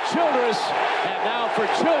fouled by Childress. And now for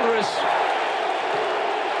Childress.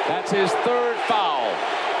 That's his 3rd foul.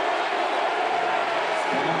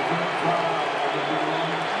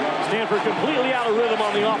 Stanford completely out of rhythm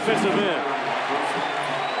on the offensive end.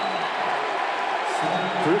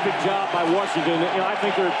 Terrific job by Washington. I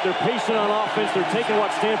think they're patient on offense. They're taking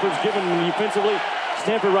what Stanford's given them defensively.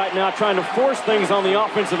 Stanford right now trying to force things on the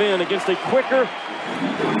offensive end against a quicker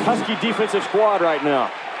Husky defensive squad right now.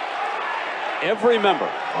 Every member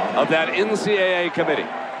of that NCAA committee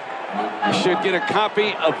should get a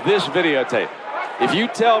copy of this videotape. If you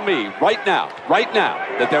tell me right now,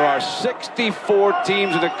 that there are 64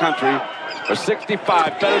 teams in the country, or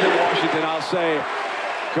 65 better than Washington, I'll say,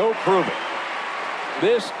 go prove it.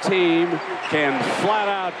 This team can flat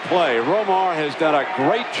out play. Romar has done a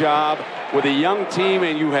great job with a young team,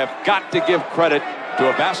 and you have got to give credit to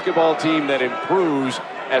a basketball team that improves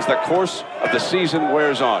as the course of the season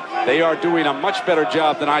wears on. They are doing a much better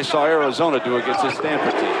job than I saw Arizona do against the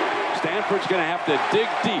Stanford team. Stanford's going to have to dig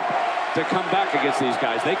deep to come back against these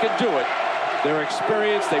guys. They can do it. They're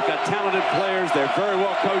experienced. They've got talented players. They're very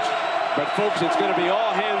well coached. But, folks, it's going to be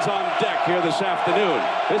all hands on deck here this afternoon.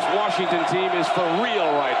 This Washington team is for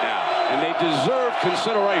real right now, and they deserve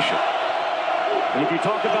consideration. And if you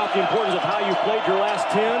talk about the importance of how you played your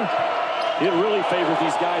last 10, it really favors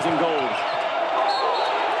these guys in gold.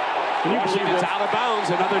 Can you believe it's out of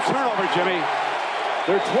bounds? Another turnover, Jimmy.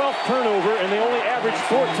 Their 12th turnover, and they only averaged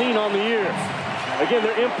 14 on the year. Again,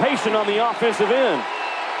 they're impatient on the offensive end.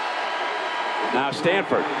 Now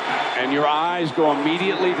Stanford, and your eyes go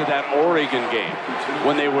immediately to that Oregon game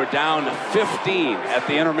when they were down 15 at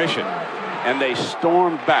the intermission, and they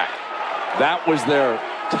stormed back. That was their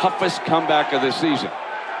toughest comeback of the season.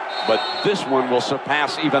 But this one will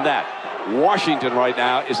surpass even that. Washington right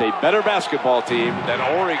now is a better basketball team than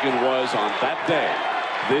Oregon was on that day.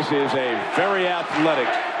 This is a very athletic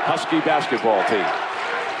Husky basketball team.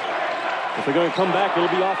 If they're going to come back, it'll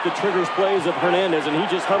be off the triggers plays of Hernandez, and he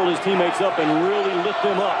just huddled his teammates up and really lit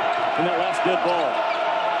them up in that last dead ball.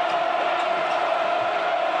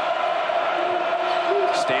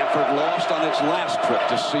 Stanford lost on its last trip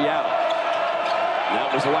to Seattle.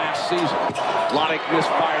 That was last season. Lodick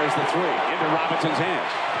misfires the three into Robinson's hands.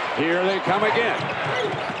 Here they come again.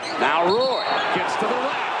 Now Roy gets to the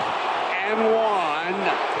rack and one.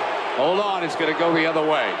 Hold on, it's going to go the other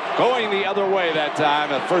way. Going the other way that time.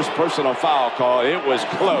 The first personal foul call. It was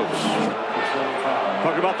close.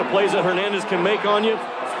 Talk about the plays that Hernandez can make on you.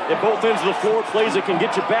 At both ends of the floor, plays that can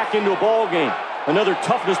get you back into a ball game. Another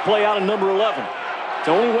toughness play out of number 11. It's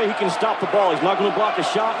the only way he can stop the ball. He's not going to block a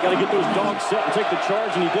shot. Got to get those dogs set and take the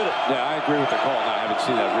charge, and he did it. Yeah, I agree with the call. I haven't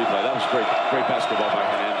seen that replay. That was great basketball by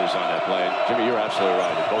Hernandez on that play. And Jimmy, you're absolutely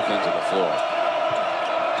right. At both ends of the floor.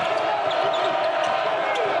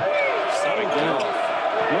 Settle down.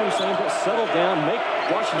 You know what I'm saying? But settle down. Make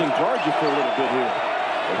Washington guard you for a little bit here.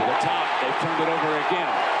 Over the top. They've turned it over again.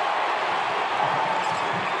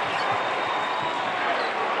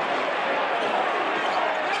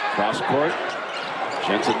 Cross court.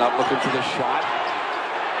 Jensen not looking for the shot.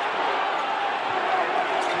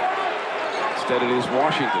 Instead, it is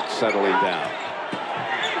Washington settling down.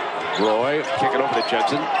 Roy, kick it over to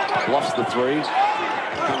Jensen. Bluffs the three.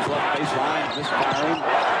 Comes left baseline. Misfiring.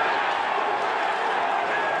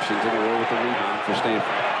 Washington away with the rebound for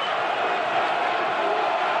Stanford.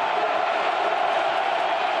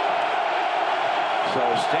 So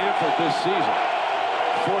Stanford this season,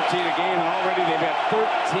 14 a game, and already they've had 13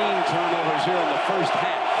 turnovers here in the first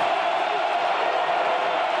half.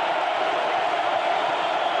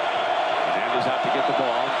 Hernandez out to get the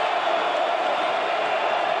ball.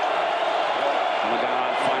 Coming down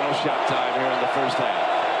on final shot time here in the first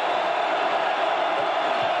half.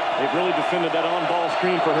 They've really defended that on-ball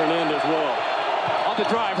screen for Hernandez well. On the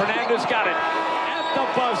drive, Hernandez got it at the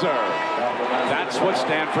buzzer. That's what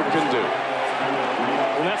Stanford can do.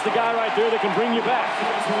 And that's the guy right there that can bring you back.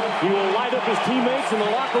 He will light up his teammates in the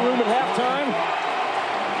locker room at halftime.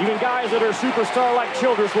 Even guys that are superstar like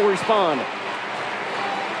Childress will respond.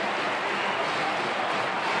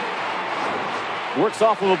 Works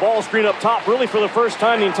off of a ball screen up top, really for the first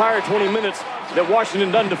time the entire 20 minutes that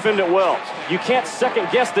Washington doesn't defend it well. You can't second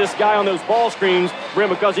guess this guy on those ball screens, Brim,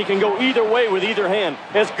 because he can go either way with either hand.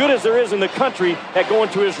 As good as there is in the country at going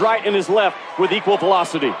to his right and his left with equal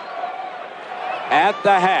velocity. At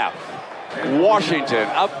the half, Washington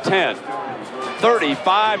up 10,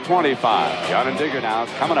 35-25. John and Digger now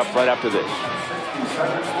coming up right after this.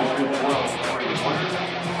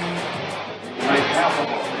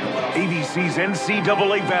 ABC's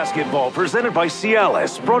NCAA Basketball presented by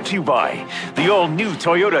Cialis, brought to you by the all-new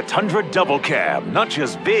Toyota Tundra Double Cab. Not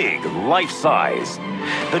just big, life-size.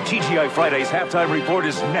 The TGI Fridays halftime report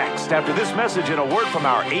is next after this message and a word from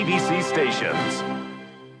our ABC stations.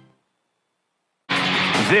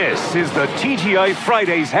 This is the TGI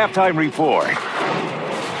Fridays halftime report.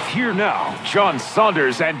 Here now, John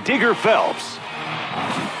Saunders and Digger Phelps.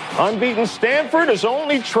 Unbeaten Stanford has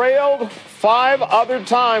only trailed 5 other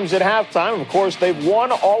times at halftime. Of course, they've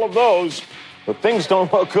won all of those, but things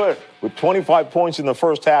don't look good with 25 points in the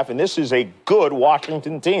first half, and this is a good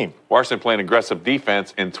Washington team. Washington playing aggressive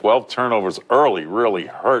defense and 12 turnovers early really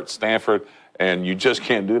hurt Stanford, and you just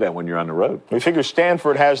can't do that when you're on the road. We figure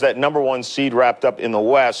Stanford has that #1 seed wrapped up in the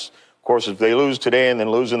West. Of course, if they lose today and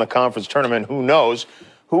then lose in the conference tournament, who knows?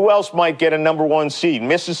 Who else might get a #1 seed?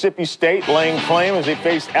 Mississippi State laying claim as they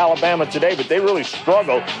faced Alabama today, but they really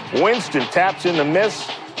struggled. Winston taps in the miss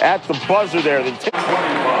at the buzzer there.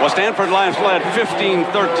 Well, Stanford led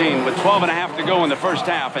 15-13 with 12.5 to go in the first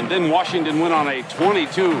half, and then Washington went on a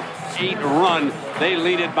 22-8 run. They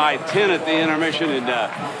lead it by 10 at the intermission. And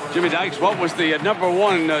Jimmy Dykes, what was the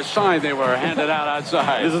 #1 sign they were handed out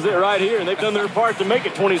outside? This is it right here, and they've done their part to make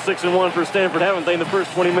it 26-1 for Stanford, haven't they, in the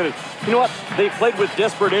first 20 minutes? You know what? They played with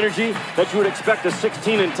desperate energy that you would expect a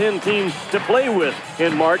 16-10 team to play with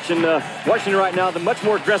in March. And Washington right now, the much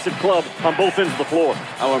more aggressive club on both ends of the floor.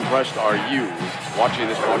 How impressed are you watching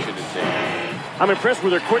this Washington team? I'm impressed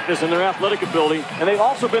with their quickness and their athletic ability, and they've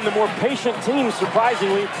also been the more patient team,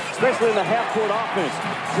 surprisingly, especially in the half-court offense.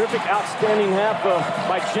 Terrific, outstanding half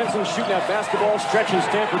by Jensen shooting that basketball, stretching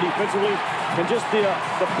Stanford defensively, and just the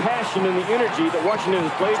passion and the energy that Washington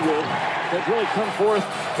has played with has really come forth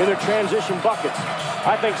in their transition buckets.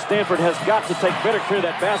 I think Stanford has got to take better care of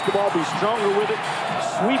that basketball, be stronger with it,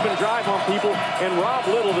 sweep and drive on people, and Rob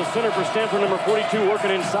Little, the center for Stanford, #42, working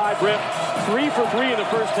inside. Brett, 3 for 3 in the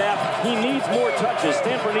first half. He needs more touches.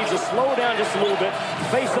 Stanford needs to slow down just a little bit,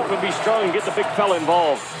 face up and be strong and get the big fella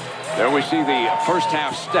involved. There we see the first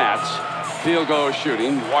half stats. Field goal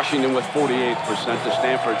shooting, Washington with 48% to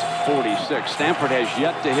Stanford's 46. Stanford has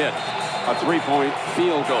yet to hit a 3-point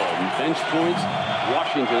field goal. Bench points,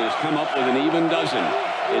 Washington has come up with an even dozen.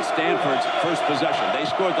 It's Stanford's first possession. They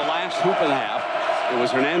scored the last hoop and a half. It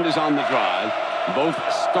was Hernandez on the drive. Both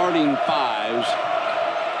starting fives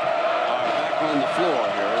are back on the floor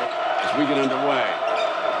here as we get underway.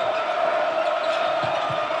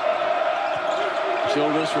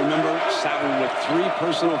 Childress, remember, saddled with 3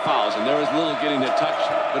 personal fouls, and there was Little getting a touch,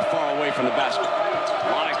 but far away from the basket.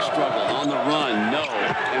 Loddick struggled on the run, no,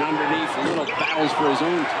 and underneath, Little battles for his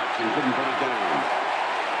own touch and couldn't put it down.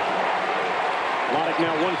 Loddick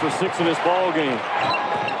now 1 for 6 in this ball game.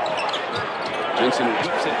 Jensen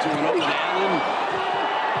whips it to an open Allen,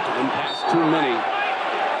 and past too many,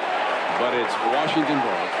 but it's Washington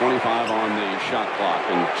ball, 25 on the shot clock,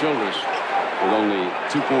 and Childress with only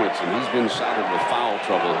 2 points, and he's been saddled with foul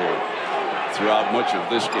trouble here throughout much of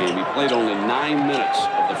this game. He played only 9 minutes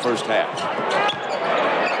of the first half.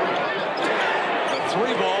 The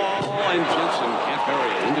 3 ball, and Jensen can't bury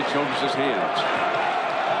it into Childress' hands.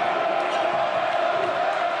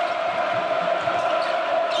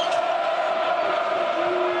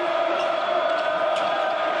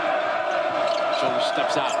 Childress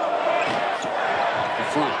steps out. The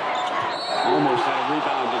front. Almost had a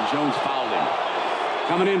rebound, and Jones fouled him.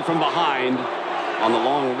 Coming in from behind on the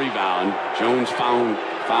long rebound, Jones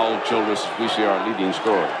fouled Childress. We see our leading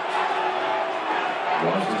scorer.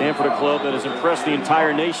 Stanford, a club that has impressed the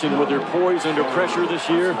entire nation with their poise under pressure this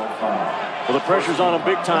year. Well, the pressure's on them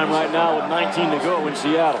big time right now with 19 to go in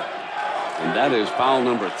Seattle. And that is foul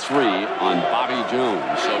number 3 on Bobby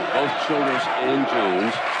Jones. So both Childress and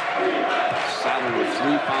Jones saddled with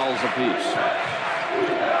 3 fouls apiece.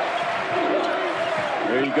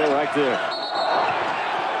 There you go, right there.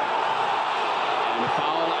 And the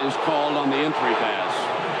foul is called on the entry pass.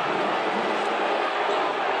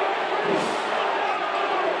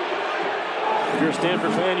 If you're a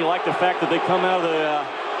Stanford fan, you like the fact that they come out of the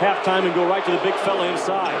halftime and go right to the big fella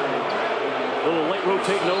inside. A little late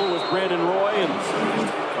rotating over with Brandon Roy, and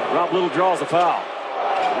Rob Little draws a foul.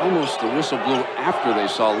 Almost the whistle blew after they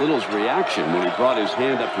saw Little's reaction when he brought his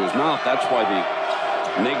hand up to his mouth. That's why the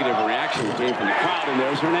negative reaction came from the crowd. And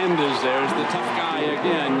there's Hernandez. There's the tough guy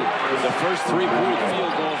again. The first 3-point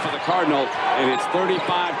field goal for the Cardinal, and it's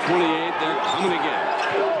 35-28. They're coming again.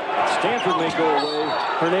 Stanford may go away.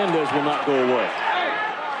 Hernandez will not go away.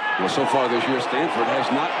 Well, so far this year, Stanford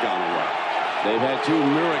has not gone away. They've had 2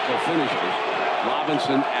 miracle finishers,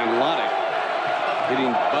 Robinson and Loddick,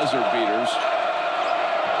 hitting buzzer beaters.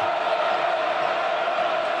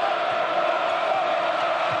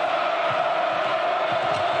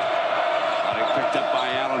 Loddick picked up by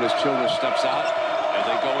Allen as Childress steps out. And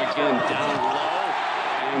they go again down low.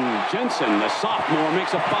 And Jensen, the sophomore,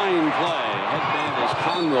 makes a fine play. Headband is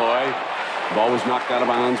Conroy. Ball was knocked out of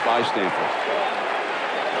bounds by Stanford.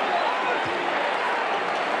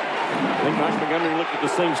 I think Mike Montgomery looked at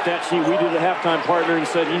the same stat sheet we did at halftime, partner, and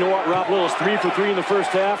said, you know what, Rob Little's 3 for 3 in the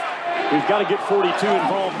first half. We've got to get 42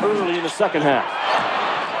 involved early in the second half.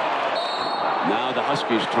 Now the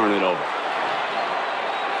Huskies turn it over.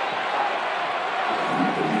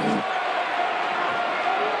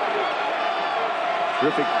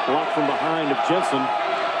 Terrific block from behind of Jensen.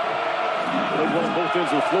 They won both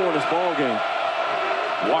ends of the floor in this ball game.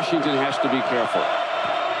 Washington has to be careful.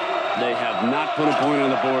 They have not put a point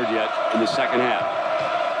on the board yet in the second half.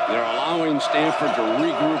 They're allowing Stanford to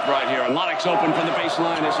regroup right here. And Luddick's open from the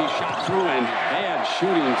baseline as he shot through, and bad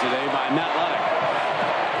shooting today by Matt Luddick.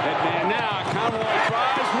 Hit man now. Conroy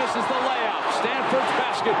tries, misses the layup. Stanford's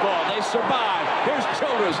basketball. They survive. Here's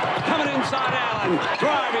Childress coming inside Allen.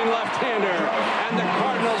 Driving left-hander. And the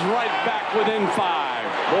Cardinals right back within 5.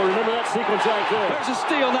 Well, remember that sequence right there. There's a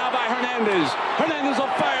steal now by Hernandez. Hernandez will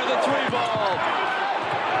fire the 3-ball.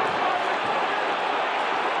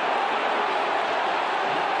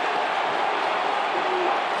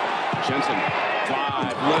 Jensen,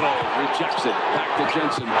 drive, Little, rejects it. Back to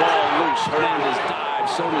Jensen, ball loose. Hernandez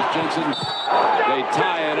dives, so does Jensen. They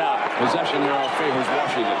tie it up. Possession arrow favors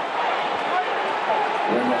Washington.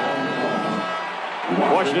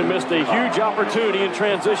 Washington missed a huge opportunity in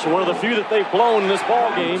transition, one of the few that they've blown in this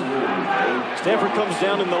ball game. Stanford comes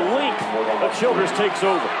down in the length, but Childress takes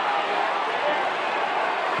over.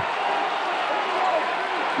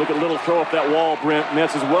 Look at Little throw up that wall, Brent, and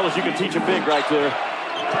that's as well as you can teach a big right there.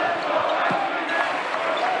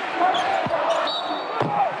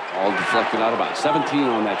 All deflected out, about 17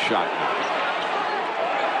 on that shot.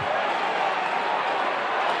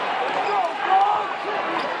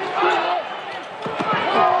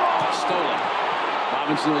 Stolen.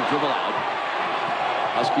 Robinson will dribble out.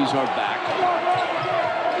 Huskies are back.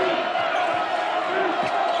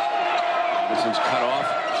 Robinson's cut off.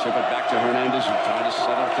 Ship it back to Hernandez, who tried to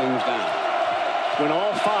settle things down. When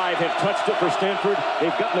all 5 have touched it for Stanford,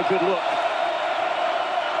 they've gotten a good look.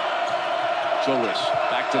 Childress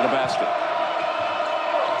back to the basket.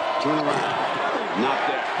 Turn around. Not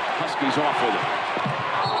there. Huskies off with it.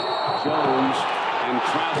 Jones, and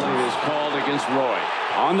traveling is called against Roy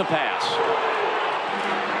on the pass.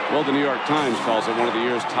 Well, the New York Times calls it one of the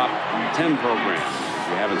year's top 10 programs.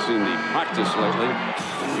 If you haven't seen the practice lately,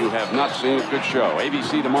 you have not seen a good show.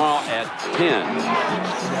 ABC tomorrow at 10.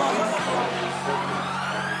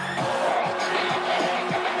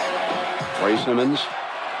 Trey Simmons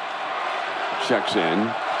checks in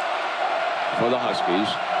for the Huskies.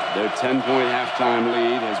 Their 10-point halftime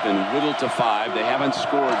lead has been whittled to 5. They haven't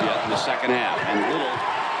scored yet in the second half. And Little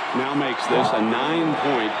now makes this a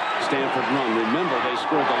 9-point Stanford run. Remember, they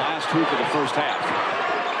scored the last hoop of the first half.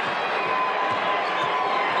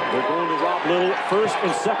 They're going to Rob Little, first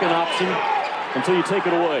and second option until you take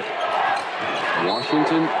it away.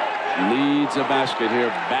 Washington needs a basket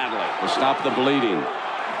here badly to stop the bleeding.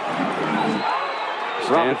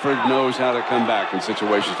 Stanford knows how to come back in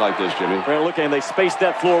situations like this, Jimmy. Well, look, and they spaced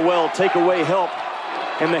that floor well, take away help.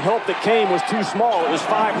 And the help that came was too small. It was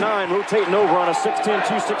 5'9", rotating over on a 6'10",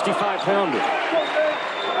 265-pounder.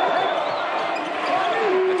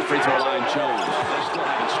 At the free throw line, Jones. They still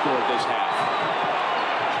haven't scored this half.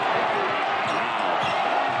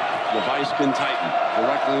 Now, the vice can tighten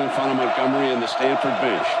directly in front of Montgomery and the Stanford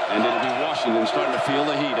bench. And it'll be Washington starting to feel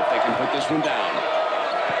the heat if they can put this one down.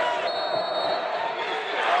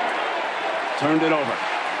 Turned it over.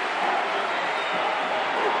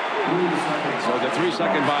 So the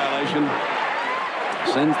 3-second violation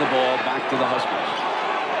sends the ball back to the Huskies.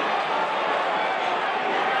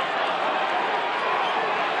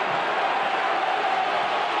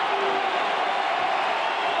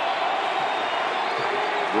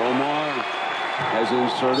 Romar has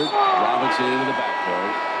inserted Robinson into the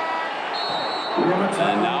backcourt.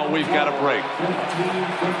 And now we've got a break.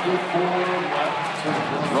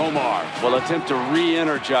 Romar will attempt to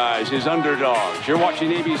re-energize his underdogs. You're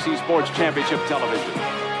watching ABC Sports Championship Television.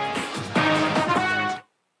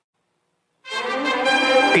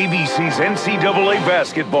 ABC's NCAA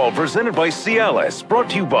Basketball presented by Cialis, brought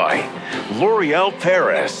to you by L'Oreal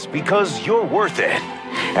Paris, because you're worth it.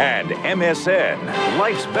 And MSN,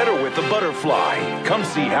 life's better with the butterfly. Come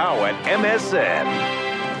see how at MSN.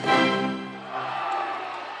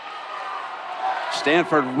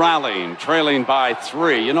 Stanford rallying, trailing by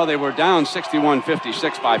 3. You know, they were down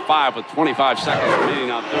 61-56 by 5 with 25 seconds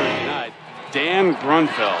remaining on Thursday night. Dan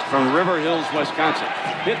Grunfeld from River Hills, Wisconsin.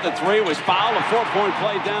 Hit the 3, was fouled, a 4-point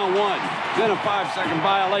play, down 1. Then a 5-second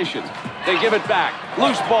violation. They give it back.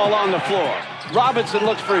 Loose ball on the floor. Robinson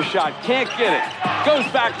looks for a shot, can't get it. Goes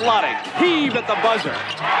back Luddick, heave at the buzzer.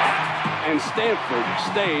 And Stanford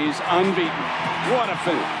stays unbeaten. What a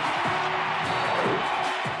finish.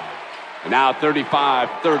 Now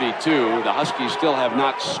 35-32. The Huskies still have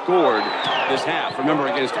not scored this half. Remember,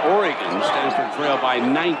 against Oregon, Stanford trailed by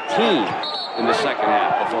 19 in the second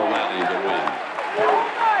half before rallying to win.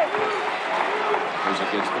 Here's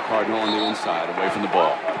against the Cardinal on the inside, away from the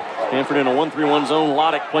ball. Stanford in a 1-3-1 zone.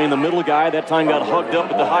 Loddick playing the middle guy. That time got hugged up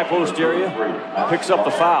at the high post area. Picks up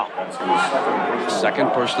the foul.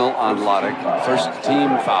 Second personal on Loddick. First team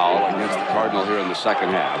foul against the Cardinal here in the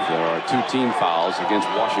second half. There are 2 team fouls against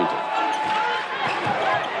Washington.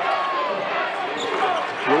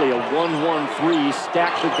 Really a 1-1-3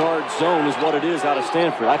 stack the guard zone is what it is out of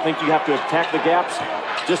Stanford. I think you have to attack the gaps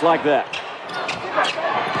just like that.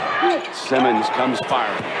 Simmons comes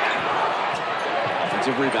firing.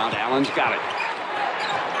 Offensive rebound. Allen's got it.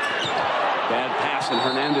 Bad pass, and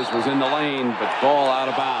Hernandez was in the lane, but ball out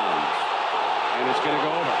of bounds. And it's going to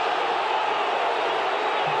go over.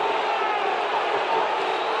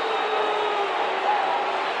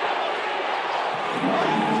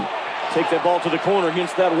 Take that ball to the corner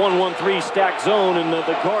against that 1-1-3 stacked zone, and the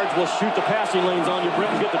guards will shoot the passing lanes on you,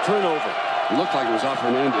 Brent, and get the turnover. It looked like it was off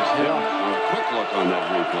Hernandez' hip. A quick look on that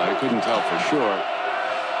replay. I couldn't tell for sure.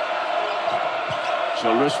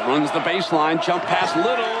 Childress runs the baseline. Jump pass.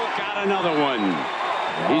 Little. Got another one.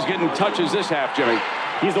 He's getting touches this half, Jimmy.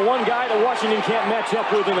 He's the one guy that Washington can't match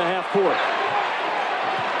up with in the half court.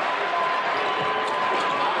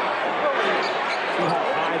 See how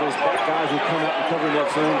high those back guys will come out and cover in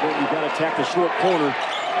that zone, but you've got to attack the short corner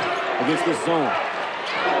against this zone.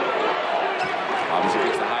 Obviously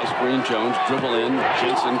gets the high screen. Jones dribble in.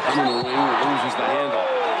 Jensen coming to the wing, loses the handle.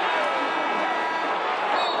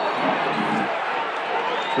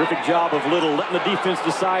 Terrific job of Little letting the defense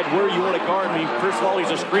decide where you want to guard me. First of all, he's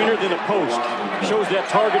a screener, then a post. Shows that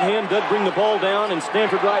target hand, does bring the ball down, and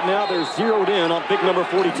Stanford right now, they're zeroed in on big number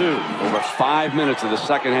 42. Over 5 minutes of the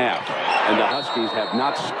second half, and the Huskies have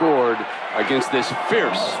not scored against this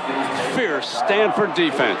fierce Stanford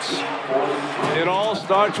defense. It all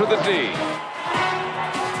starts with a D.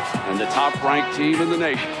 And the top-ranked team in the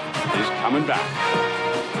nation is coming back.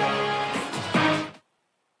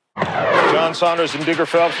 John Saunders and Digger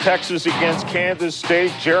Phelps, Texas against Kansas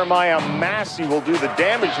State. Jeremiah Massey will do the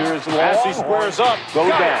damage here as the Massey squares up, goes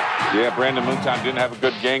down. Yeah, Brandon Moontown didn't have a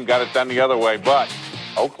good game, got it done the other way, but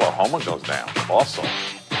Oklahoma goes down also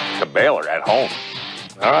to Baylor at home.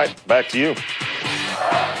 All right, back to you.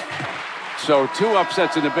 So 2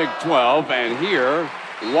 upsets in the Big 12, and here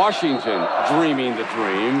Washington dreaming the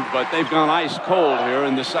dream, but they've gone ice cold here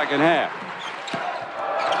in the second half.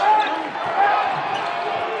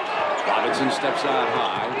 Robinson steps out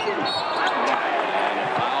high, and a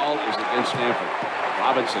foul is against Stanford.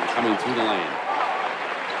 Robinson coming through the lane.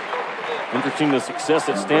 Interesting the success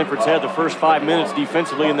that Stanford's had the first 5 minutes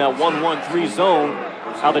defensively in that 1-1-3 zone.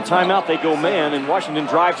 How the timeout they go man, and Washington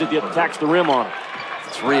drives it, attacks the rim on it.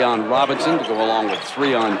 3 on Robinson to go along with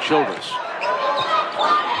 3 on Childress.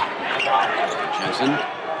 Jensen.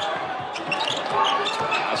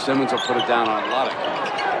 Simmons will put it down on Loddick.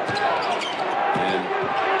 And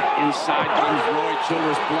inside comes Roy.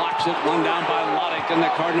 Childress blocks it. Run down by Loddick, and the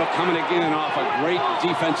Cardinal coming again and off a great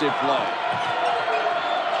defensive play.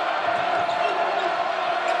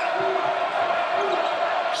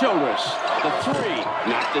 Childress, the 3,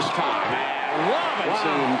 not this time. And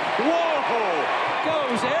Robinson, whoa,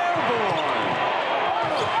 goes airborne.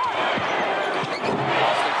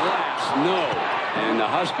 Off the glass, no. And the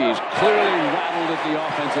Huskies clearly rattled at the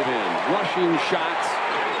offensive end. Rushing shots.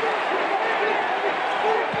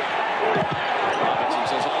 Robinson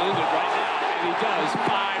says, I'll end it right now. And he does.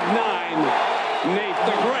 5'9". Nate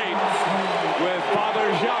the Great with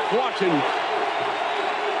Father Jacques watching.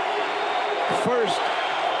 First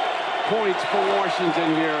points for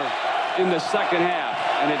Washington here in the second half.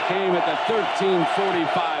 And it came at the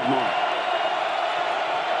 13:45 mark.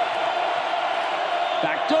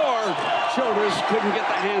 Backdoor. Childress couldn't get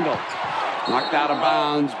the handle. Knocked out of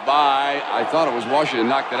bounds by, I thought it was Washington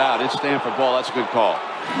knocked it out. It's Stanford ball. That's a good call.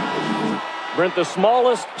 Brent, the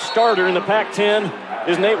smallest starter in the Pac-10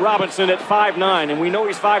 is Nate Robinson at 5'9", and we know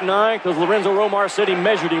he's 5'9" because Lorenzo Romar said he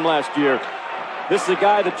measured him last year. This is a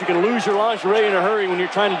guy that you can lose your lingerie in a hurry when you're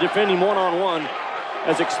trying to defend him one-on-one.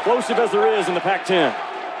 As explosive as there is in the Pac-10.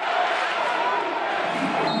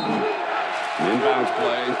 Inbounds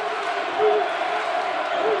play.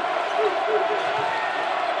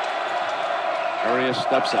 Arias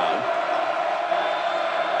steps out.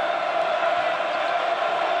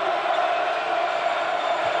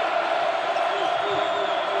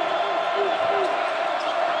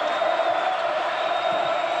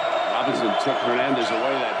 Robinson took Hernandez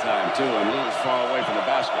away that time, too, and a little far away from the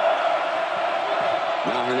basket.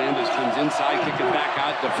 Now Hernandez comes inside, kick it back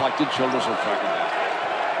out, deflected. Childress will track it down.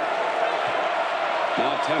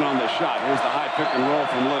 Now 10 on the shot. Here's the high pick and roll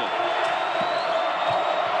from Little.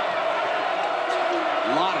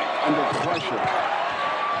 Lottie under pressure.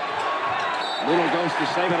 Little goes to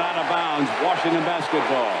save it out of bounds. Washington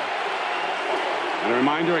basketball. And a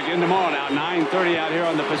reminder again tomorrow now, 9:30 out here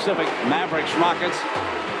on the Pacific. Mavericks, Rockets.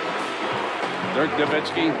 Dirk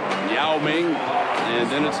Nowitzki, Yao Ming, and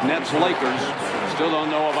then it's Nets, Lakers. Still don't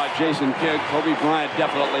know about Jason Kidd. Kobe Bryant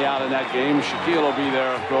definitely out in that game. Shaquille will be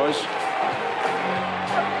there, of course.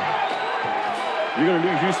 You're going to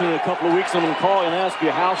do Houston in a couple of weeks. I'm going to call and ask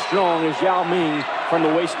you, how strong is Yao Ming from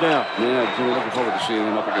the waist down? Yeah, Jimmy, looking forward to seeing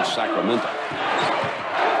him up against Sacramento.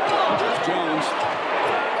 There's Jones.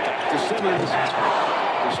 To Simmons.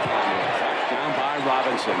 This time tracked down by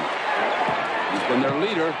Robinson. He's been their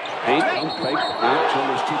leader. Paint, pump fake.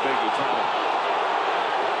 Childress too big. He tried it.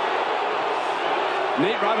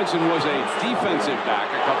 Nate Robinson was a defensive back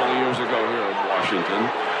a couple of years ago here in Washington.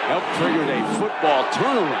 Helped trigger a football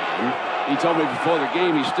turnaround. He told me before the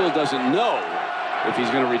game he still doesn't know if he's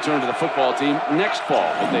going to return to the football team next fall,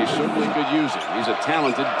 but they certainly could use him. He's a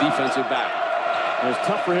talented defensive back. And it's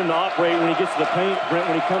tough for him to operate when he gets to the paint, Brent,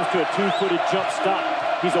 when he comes to a two-footed jump stop.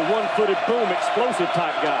 He's a one-footed, boom, explosive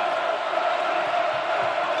type guy.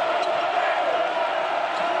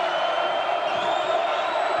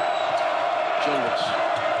 Childress.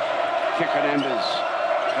 Kick Hernandez.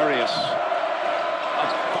 Arias.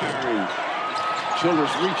 Up firing.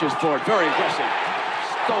 Childress reaches for it. Very aggressive.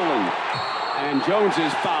 Stolen. And Jones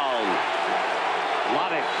is fouled.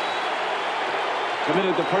 Lottie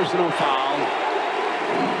committed the personal foul.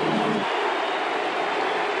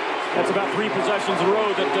 That's about 3 possessions in a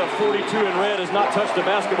row that 42 in red has not touched the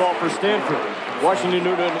basketball for Stanford. Washington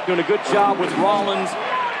doing a good job with Rollins,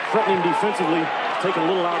 threatening defensively, taking a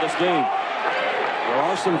little out of this game. There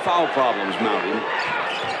are some foul problems mounting.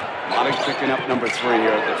 Lottie picking up number 3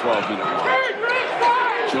 here at the 12-minute mark.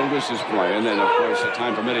 Childress is playing, and of course, the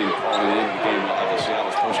time permitting, following the end of the game, we'll have the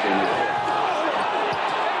Seattle's postgame report.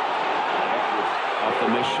 Off the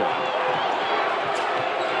missed shot.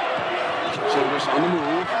 Childress on the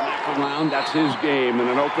move, back around. That's his game. In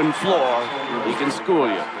an open floor, he can school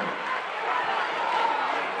you.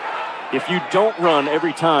 If you don't run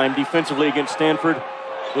every time defensively against Stanford,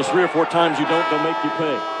 those 3 or 4 times you don't, they'll make you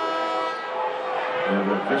pay.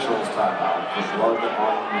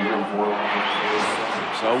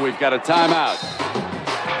 So we've got a timeout.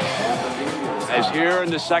 As here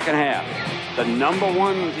in the second half, the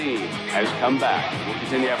 #1 team has come back. We'll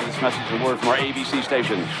continue after this message and word from our ABC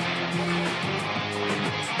stations.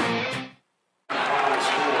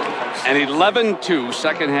 An 11-2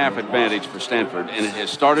 second half advantage for Stanford, and it has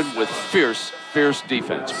started with fierce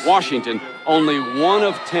defense. Washington only 1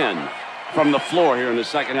 of 10 from the floor here in the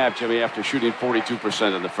second half, Jimmy, after shooting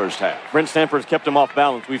 42% in the first half. Brent, Stanford's kept them off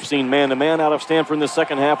balance. We've seen man-to-man out of Stanford in the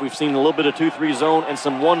second half. We've seen a little bit of 2-3 zone and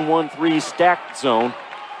some 1-1-3 stacked zone.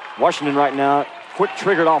 Washington right now, quick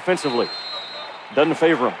triggered offensively. Doesn't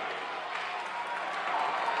favor him.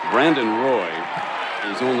 Brandon Roy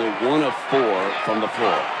is only 1 of 4 from the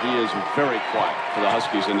floor. He is very quiet for the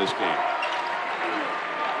Huskies in this game.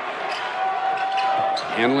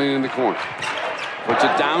 Handling in the corner. Puts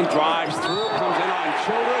it down, drives through, comes in on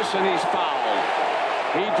Childress, and he's fouled.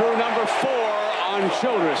 He drew number 4 on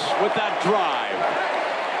Childress with that drive.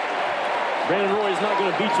 Brandon Roy is not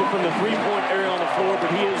going to beat you from the 3-point area on the floor,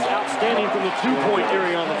 but he is outstanding from the 2-point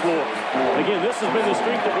area on the floor. Again, this has been the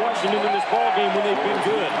strength of Washington in this ball game when they've been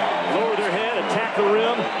good. Lower their head, attack the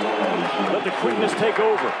rim, let the quickness take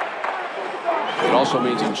over. It also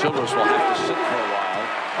means that Childress will have to sit for a while.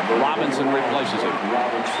 Robinson replaces him.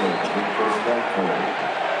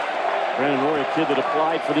 Brandon Roy, a kid that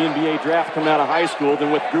applied for the NBA draft coming out of high school,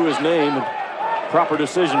 then withdrew his name. And proper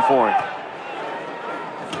decision for him.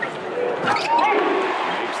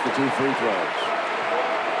 Makes the 2 free throws.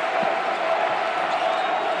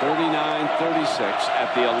 39-36 at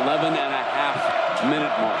the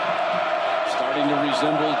 11.5-minute mark. Starting to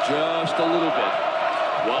resemble just a little bit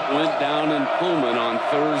what went down in Pullman on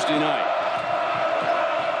Thursday night.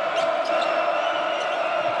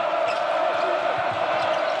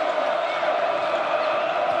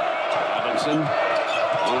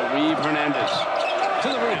 On a weave, Hernandez to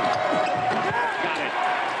the rim. Got it.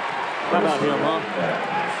 How about him, huh?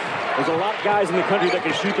 There's a lot of guys in the country that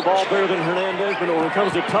can shoot the ball better than Hernandez, but when it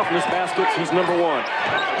comes to toughness baskets, he's #1.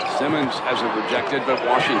 Simmons has it rejected, but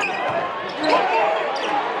Washington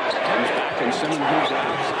comes back, and Simmons moves it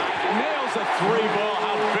outside. Nails a 3 ball.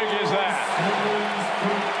 How big is that?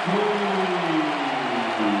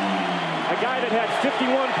 A guy that had 50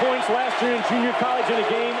 61 points last year in junior college in a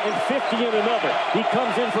game and 50 in another. He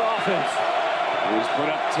comes in for offense. He's put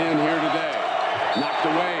up 10 here today. Knocked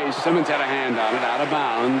away. Simmons had a hand on it, out of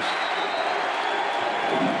bounds.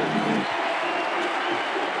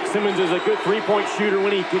 Simmons is a good three-point shooter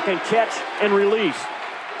when he can catch and release.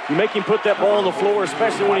 You make him put that ball on the floor,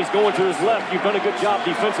 especially when he's going to his left. You've done a good job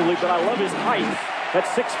defensively, but I love his height. At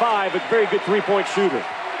 6'5", a very good three-point shooter.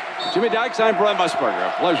 Jimmy Dykes, I'm Brent Musburger.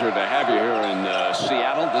 A pleasure to have you here in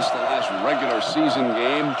Seattle. This is the last regular season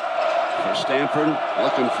game for Stanford.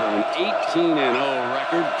 Looking for an 18-0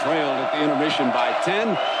 record. Trailed at the intermission by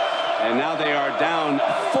 10. And now they are down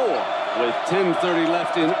 4 with 10:30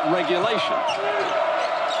 left in regulation.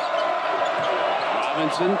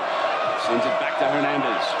 Robinson sends it back to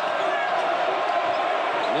Hernandez.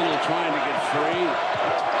 Little trying to get free.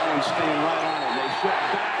 Allen staying right on him. They ship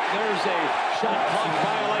back. There's a shot clock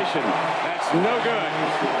violation. That's no good.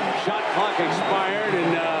 Shot clock expired,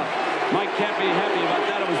 and Mike can't be happy about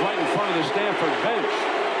that. It was right in front of the Stanford bench.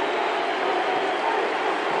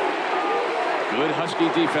 Good Husky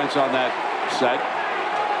defense on that set.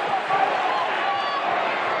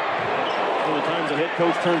 One of the times the head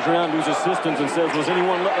coach turns around to his assistants and says, was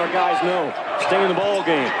anyone letting our guys know? Stay in the ball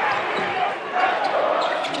game.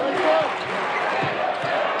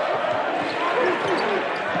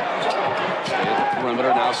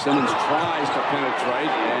 Perimeter. Now Simmons tries to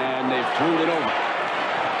penetrate, and they've turned it over.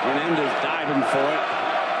 Hernandez diving for it.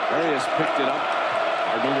 Arias picked it up.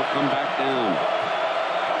 Cardinal will come back down.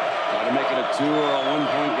 Try to make it a 2 or a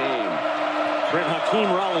 1-point game. Brent, Hakeem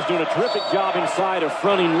Rollins doing a terrific job inside of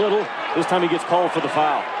fronting Little. This time he gets called for the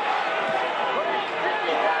foul.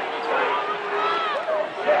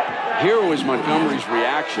 Here was Montgomery's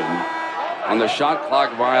reaction on the shot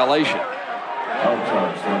clock violation.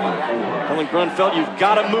 Telling Grunfeld, you've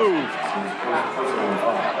got to move.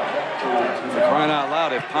 For crying out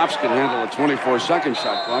loud, if Pops can handle a 24-second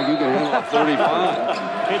shot clock, you can handle a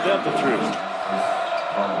 35. Ain't that the truth?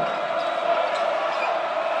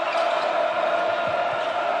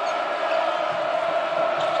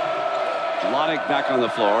 Lodick back on the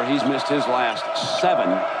floor. He's missed his last 7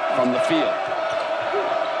 from the field.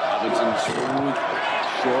 Robinson smooth,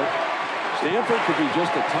 short. Stanford could be just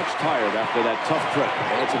a touch tired after that tough trip.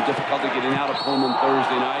 They had some difficulty getting out of Pullman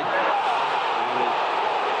Thursday night. And it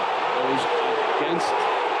goes against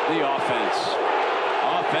the offense.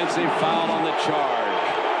 Offensive foul on the charge.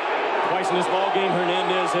 Twice in this ball game,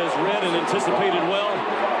 Hernandez has read and anticipated well.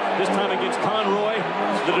 This time against Conroy,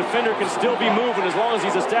 the defender can still be moving as long as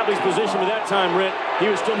he's established position. But that time, Rent, he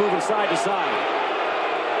was still moving side to side.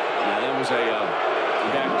 Yeah, that was a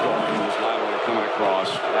bad call. He was liable to coming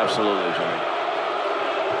across. Absolutely, Jimmy.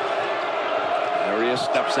 Arias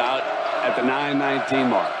steps out at the 9:19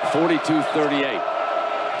 mark. 42-38.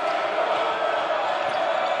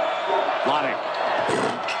 Lodick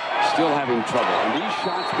still having trouble. And these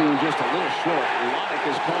shots being just a little short. Lodick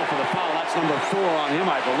is called for the foul. That's number 4 on him,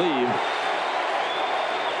 I believe.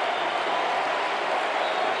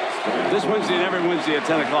 This Wednesday and every Wednesday at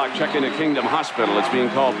 10 o'clock, check into Kingdom Hospital. It's being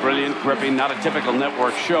called Brilliant, Gripping, Not a Typical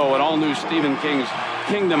Network Show. An all-new Stephen King's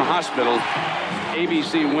Kingdom Hospital,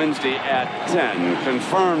 ABC Wednesday at 10.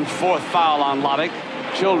 Confirmed 4th foul on Lodick.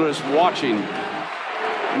 Childress watching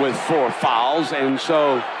with 4 fouls. And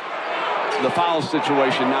so the foul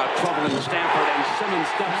situation now troubling Stanford. And Simmons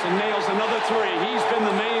steps and nails another 3. He's been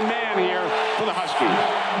the main man here for the Huskies.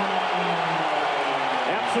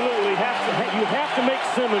 Absolutely. You have to make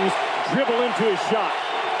Simmons dribble into his shot.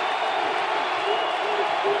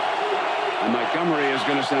 And Montgomery is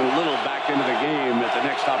going to send Little back into the game at the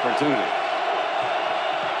next opportunity.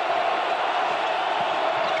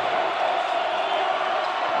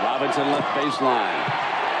 Robinson left baseline.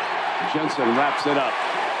 Jensen wraps it up.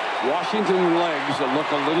 Washington legs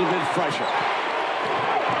look a little bit fresher.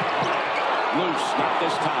 Loose, not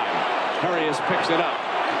this time. Arias picks it up.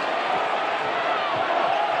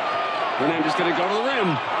 Hernandez going to go to the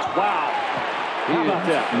rim. Wow. How about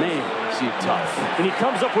that? Man, is he tough. And he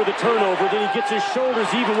comes up with a turnover. Then he gets his shoulders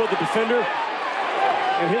even with the defender.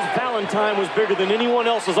 And his Valentine was bigger than anyone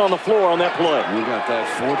else's on the floor on that play. We got that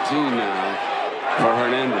 14 now for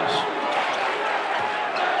Hernandez.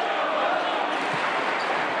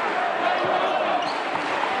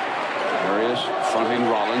 Arias fronting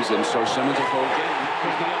Rollins, and so Simmons will go again.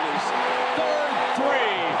 His 3rd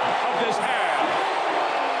of this half.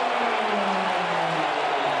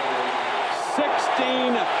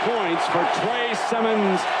 16 points for Trey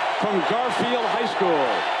Simmons from Garfield High School,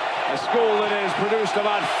 a school that has produced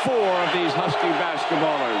about 4 of these Husky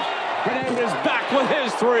basketballers. Hernandez back with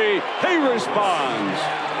his 3. He responds.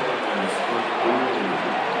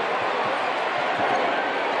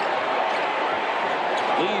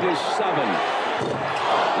 Lead is 7.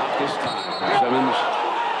 Not this time. Simmons.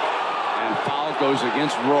 And foul goes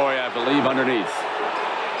against Roy, I believe, underneath.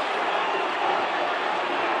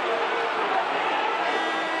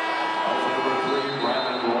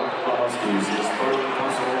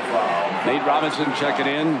 Nate Robinson checking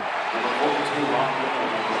in.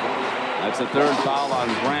 That's the 3rd foul on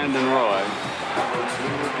Brandon Roy.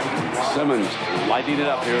 Simmons lighting it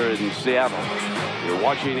up here in Seattle. You're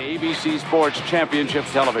watching ABC Sports Championship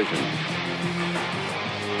Television.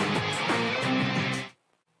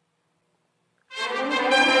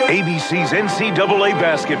 ABC's NCAA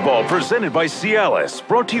Basketball presented by Cialis.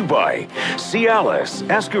 Brought to you by Cialis.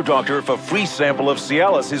 Ask your doctor if a free sample of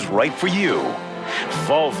Cialis is right for you.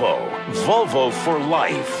 Volvo. Volvo for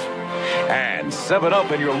life. And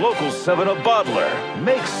 7-Up and your local 7-Up bottler.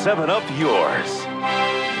 Make 7-Up yours.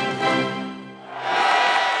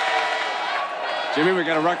 Jimmy, we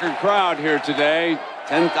got a record crowd here today.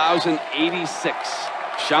 10,086.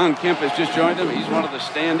 Sean Kemp has just joined him. He's one of the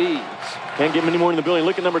standees. Can't get many more in the building.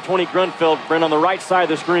 Look at number 20, Grunfeld, Brent, on the right side of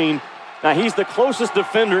the screen. Now, he's the closest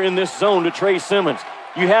defender in this zone to Trey Simmons.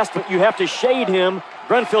 You have to shade him.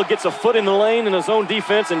 Grunfeld gets a foot in the lane in his own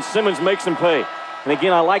defense, and Simmons makes him pay. And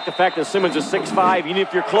again, I like the fact that Simmons is 6'5". Even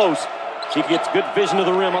if you're close, he gets good vision of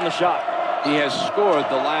the rim on the shot. He has scored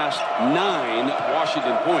the last 9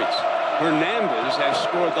 Washington points. Hernandez has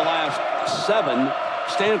scored the last 7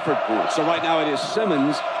 Stanford points. So right now it is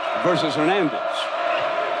Simmons versus Hernandez.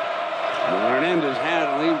 And Hernandez had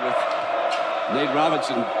a lead with Nate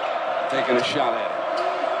Robinson taking a shot at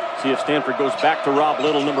it. See if Stanford goes back to Rob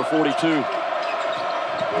Little, number 42.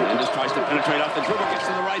 Hernandez tries to penetrate off the dribble, gets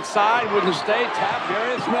to the right side, wouldn't stay, tap,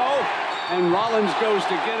 there is no. And Rollins goes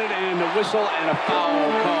to get it, and a whistle and a foul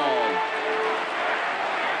called.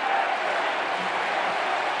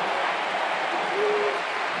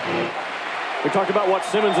 We talked about what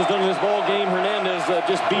Simmons has done in this ball game. Hernandez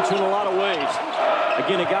just beats you in a lot of ways.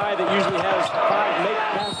 Again, a guy that usually has 5 make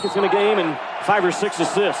baskets in a game and 5 or 6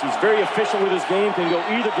 assists. He's very efficient with his game, can go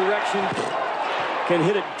either direction, can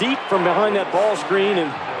hit it deep from behind that ball screen,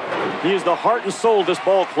 and he is the heart and soul of this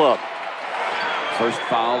ball club. First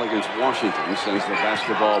foul against Washington sends the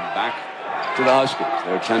basketball back to the Huskies.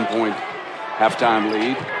 Their 10-point halftime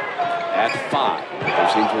lead at 5. They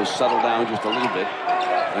seem to have settled down just a little bit,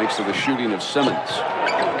 thanks to the shooting of Simmons.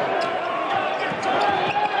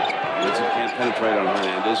 Woodson can't penetrate on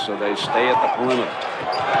Hernandez, so they stay at the perimeter.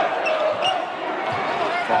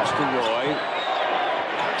 Cross to Roy.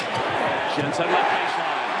 Jensen left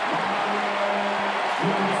baseline.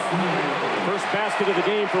 First basket of the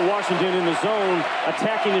game for Washington in the zone,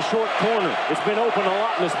 attacking the short corner. It's been open a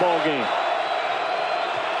lot in this ball game.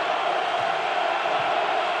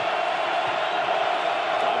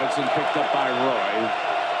 Robinson picked up by Roy.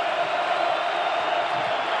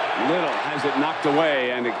 Little has it knocked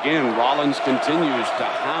away, and again Rollins continues to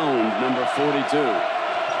hound number 42.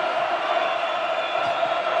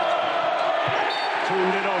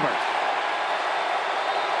 Turned it over.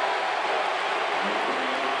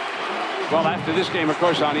 Well, after this game, of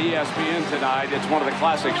course, on ESPN tonight, it's one of the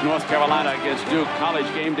classics. North Carolina against Duke. College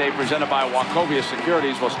Game Day presented by Wachovia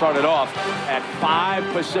Securities will start it off at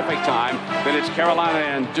 5 Pacific time. Then it's Carolina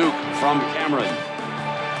and Duke from Cameron.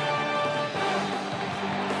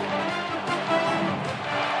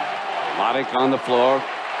 Logic on the floor.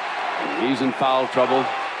 He's in foul trouble.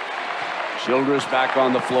 Childress back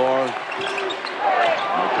on the floor.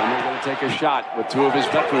 Montgomery going to take a shot with 2 of his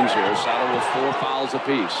veterans here. Saddle with 4 fouls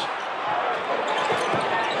apiece.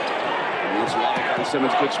 And it's Logic on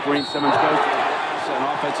Simmons. Good screen. Simmons goes to the glass. An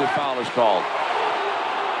offensive foul is called.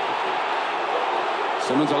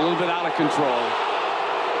 Simmons a little bit out of control.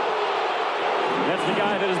 That's the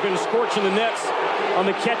guy that has been scorching the nets on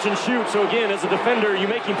the catch and shoot. So again, as a defender, you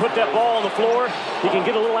make him put that ball on the floor. He can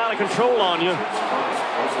get a little out of control on you.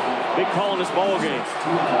 Big call in this ball game.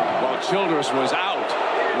 While Childress was out,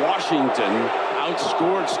 Washington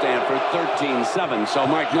outscored Stanford 13-7. So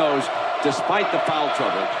Mike knows, despite the foul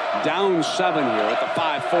trouble, down 7 here at the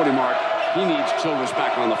 5:40 mark, he needs Childress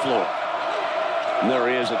back on the floor. And there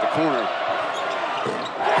he is at the corner.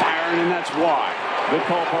 Firing, and that's why. Good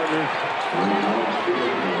call, partner.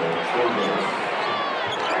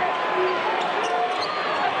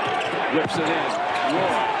 Whips it in.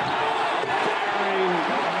 Roy.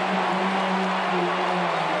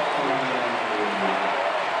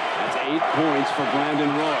 That's 8 points for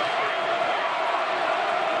Brandon Roy.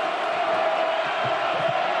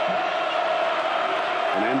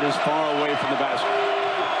 Hernandez far away from the basket.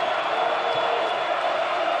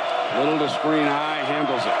 Little to screen high,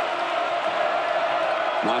 handles it.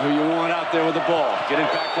 Not who you want out there with the ball. Get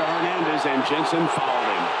it back to Hernandez, and Jensen fouled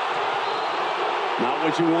him. Not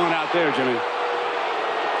what you want out there, Jimmy.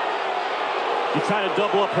 You try to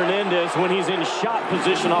double up Hernandez when he's in shot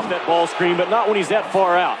position off that ball screen, but not when he's that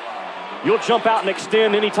far out. You'll jump out and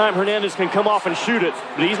extend anytime Hernandez can come off and shoot it,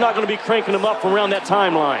 but he's not going to be cranking him up from around that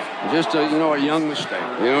timeline. Just a young mistake.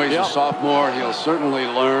 He's a sophomore. He'll certainly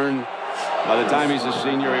learn. By the time he's a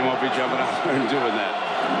senior, he won't be jumping out there and doing that.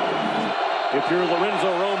 If you're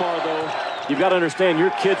Lorenzo Romar, though, you've got to understand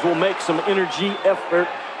your kids will make some energy, effort,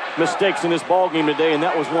 mistakes in this ball game today, and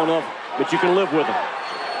that was one of them. But you can live with them.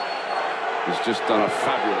 He's just done a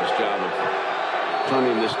fabulous job of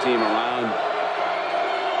turning this team around.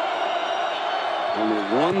 Only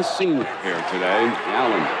one senior here today,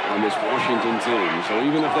 Allen, on this Washington team. So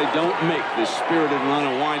even if they don't make this spirited run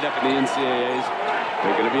and wind up in the NCAAs,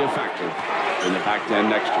 they're going to be a factor in the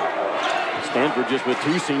Pac-10 next year. Stanford just with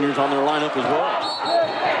 2 seniors on their lineup as well.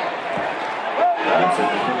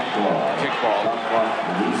 Kickball.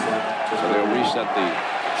 So they'll reset the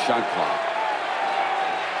shot clock.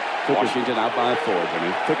 Washington out by 4,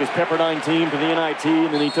 Jimmy. Took his Pepperdine team to the NIT,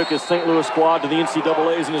 and then he took his St. Louis squad to the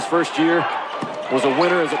NCAAs in his first year. Was a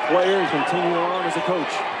winner as a player and continuing on as a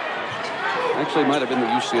coach. Actually, might have been the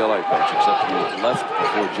UCLA coach, except he left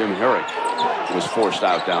before Jim Herrick was forced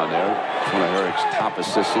out down there. One of Herrick's top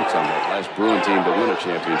assistants on that last Bruin team to win a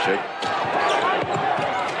championship.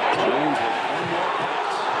 Jones with one more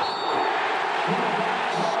pass.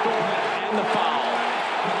 Score and the foul.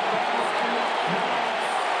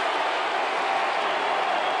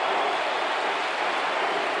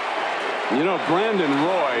 You know, Brandon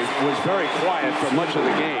Roy was very quiet for much of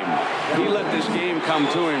the game. He let this game come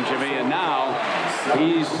to him, Jimmy, and now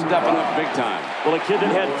he's stepping up big time. Well, a kid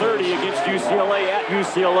that had 30 against UCLA at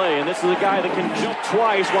UCLA, and this is a guy that can jump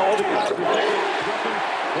twice while the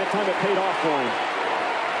that time it paid off for him.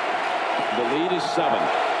 The lead is 7.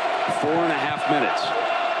 4.5 minutes.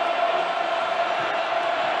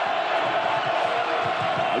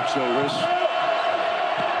 Out shoulders.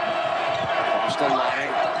 Across the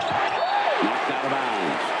line. Knocked out of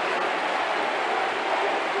bounds.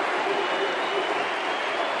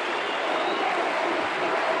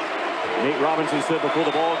 Nate Robinson said before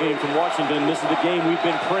the ball game from Washington, this is the game we've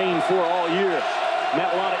been praying for all year.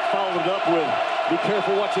 Matt Loddick followed it up with, be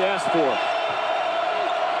careful what you ask for.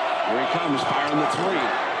 Here he comes, firing the 3.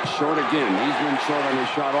 Short again. He's been short on his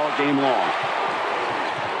shot all game long.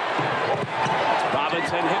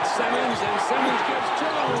 Robinson hits Simmons, and Simmons gives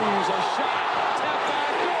Jones a shot. Tap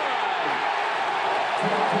back, good.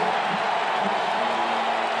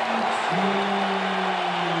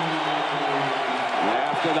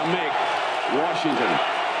 After the make, Washington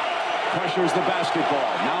pressures the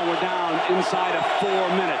basketball. Now we're down inside of 4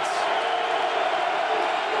 minutes.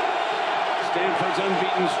 Stanford's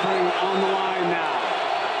unbeaten string on the line now.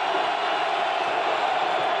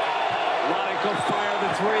 Loddick will fire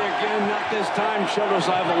the 3 again. Not this time.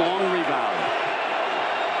 Childress will have a long rebound.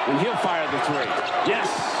 And he'll fire the 3.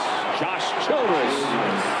 Yes, Josh Childress.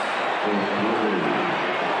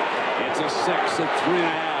 It's a 6 at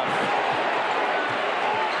 3.5.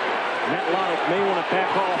 Matt Loddick may want to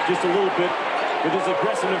back off just a little bit with his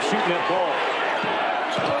aggressiveness shooting that ball.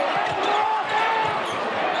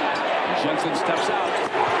 Jensen steps out.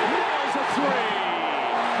 Nails a 3.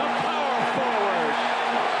 The power forward.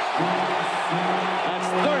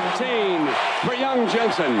 That's 13 for young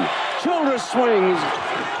Jensen. Childress swings.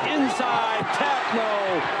 Inside. Tap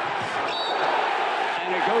no.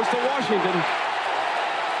 And it goes to Washington.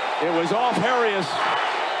 It was off Harrius.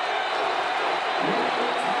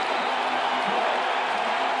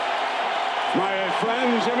 My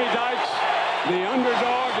friend Jimmy Dykes, the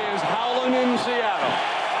underdog is howling in Seattle.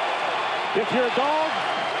 If you're a dog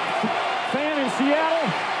fan in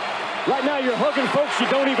Seattle, right now you're hugging folks you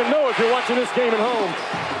don't even know if you're watching this game at home.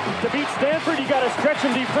 To beat Stanford, you got to stretch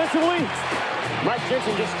him defensively. Mike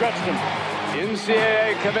Jensen just stretched him.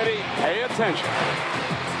 NCAA committee, pay attention.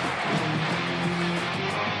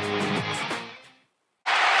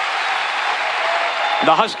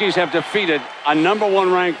 The Huskies have defeated a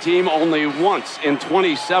 #1 ranked team only once in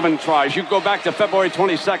 27 tries. You go back to February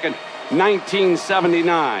 22nd,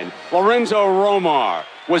 1979. Lorenzo Romar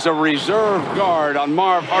was a reserve guard on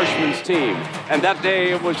Marv Harshman's team. And that day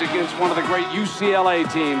it was against one of the great UCLA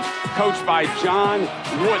teams coached by John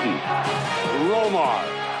Wooden. Romar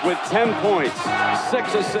with 10 points,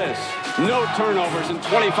 6 assists, no turnovers in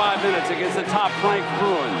 25 minutes against the top-ranked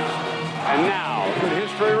Bruins. And now, could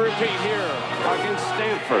history repeat here against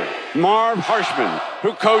Stanford? Marv Harshman,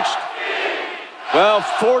 who coached,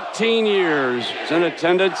 14 years, is in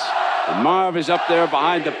attendance. And Marv is up there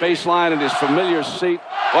behind the baseline in his familiar seat.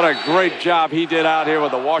 What a great job he did out here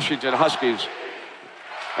with the Washington Huskies.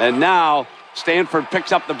 And now Stanford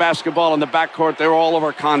picks up the basketball in the backcourt. They're all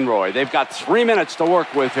over Conroy. They've got 3 minutes to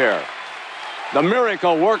work with here. The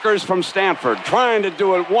miracle workers from Stanford trying to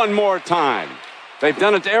do it one more time. They've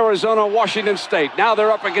done it to Arizona, Washington State. Now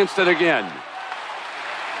they're up against it again.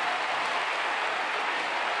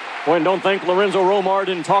 Boy, and don't think Lorenzo Romar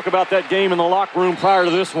didn't talk about that game in the locker room prior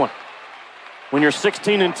to this one. When you're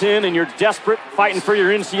 16-10 and you're desperate, fighting for your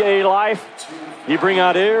NCAA life, you bring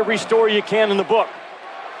out every story you can in the book.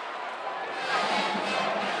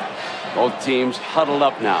 Both teams huddled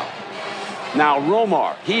up now. Now,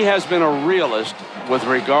 Romar, he has been a realist with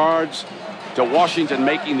regards to Washington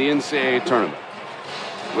making the NCAA tournament.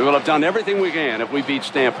 We will have done everything we can if we beat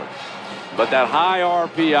Stanford. But that high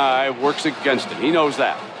RPI works against him. He knows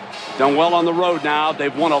that. Done well on the road now.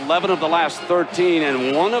 They've won 11 of the last 13,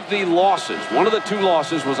 and one of the two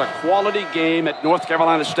losses was a quality game at North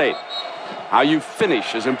Carolina State. How you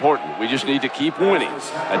finish is important. We just need to keep winning.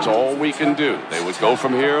 That's all we can do. They would go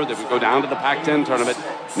from here. They would go down to the Pac-10 tournament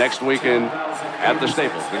next weekend at the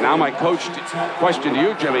Staples. And now my question to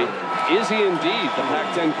you, Jimmy, is he indeed the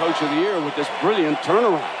Pac-10 Coach of the Year with this brilliant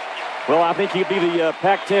turnaround? Well, I think he'd be the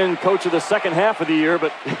Pac-10 Coach of the second half of the year,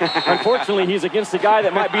 but unfortunately he's against the guy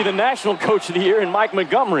that might be the National Coach of the Year in Mike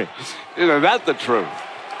Montgomery. Isn't that the truth?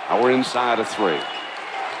 Now we're inside of 3.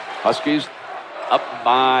 Huskies up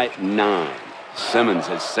by 9. Simmons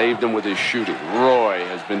has saved them with his shooting. Roy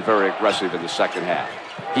has been very aggressive in the second half.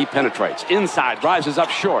 He penetrates. Inside, rises up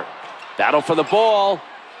short. Battle for the ball.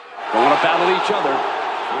 Don't want to battle each other.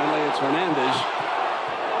 Finally, it's Hernandez.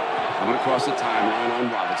 Coming across the timeline on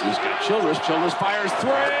Robinson. He's got Childress. Childress fires 3.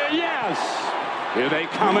 Yes! Here they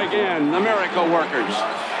come again, the miracle workers.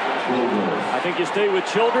 I think you stay with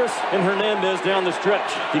Childress and Hernandez down the stretch.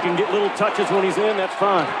 He can get little touches when he's in, that's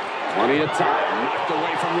fine. Plenty of time. Knocked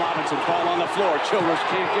away from Robinson. Ball on the floor. Childress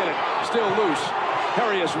can't get it. Still loose.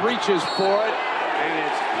 Harrius reaches for it, and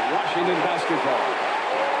it's Washington basketball.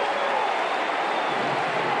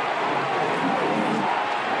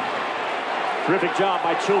 Terrific job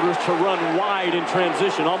by Childress to run wide in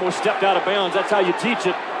transition. Almost stepped out of bounds. That's how you teach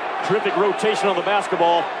it. Terrific rotation on the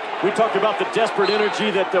basketball. We talked about the desperate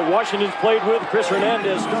energy that Washington's played with. Chris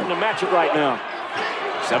Hernandez starting to match it right now.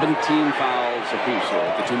 17 fouls apiece here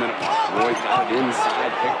at the 2-minute mark. Roy got it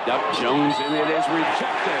inside, picked up Jones, and it is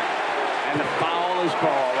rejected. And the foul is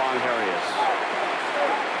called on Harrius.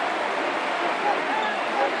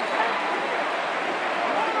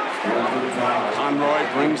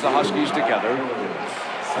 Conroy brings the Huskies together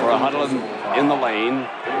for a huddle in the lane.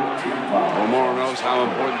 Romar knows how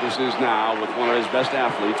important this is now with one of his best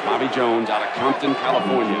athletes, Bobby Jones, out of Compton,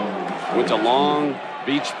 California. Went to Long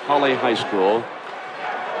Beach Poly High School.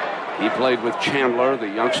 He played with Chandler, the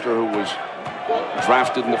youngster who was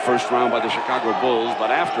drafted in the first round by the Chicago Bulls. But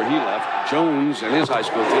after he left, Jones and his high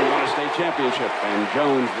school team won a state championship. And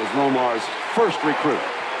Jones was Romar's first recruit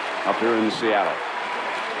up here in Seattle.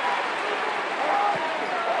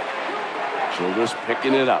 Childress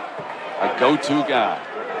picking it up. A go-to guy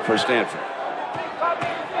for Stanford.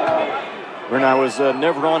 When I was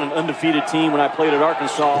never on an undefeated team when I played at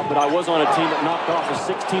Arkansas, but I was on a team that knocked off a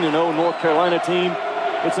 16-0 North Carolina team.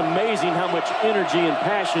 It's amazing how much energy and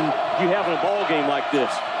passion you have in a ball game like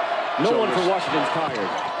this. No one for Washington's tired.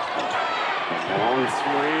 Long 3,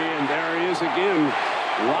 and there he is again.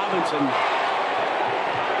 Robinson.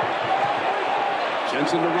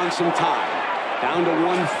 Jensen to run some time. Down to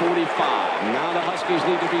 1:45. Now the Huskies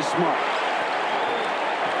need to be smart.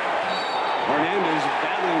 Hernandez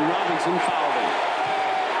battling Robinson, fouled him.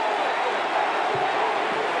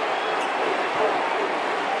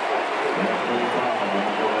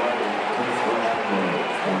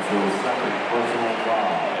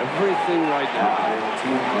 Everything right now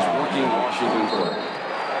is working Washington's way.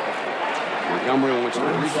 Montgomery wants to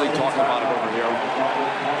briefly talk about it over here.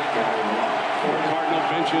 Cardinal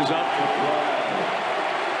bench is up.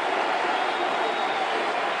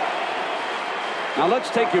 Now let's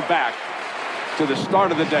take you back to the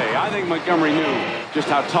start of the day. I think Montgomery knew just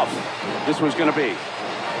how tough this was going to be.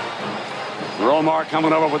 Romar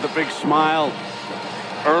coming over with a big smile.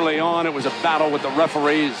 Early on, it was a battle with the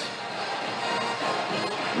referees.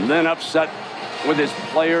 And then upset with his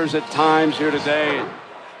players at times here today.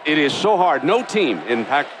 It is so hard. No team in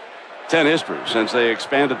Pac-10 history since they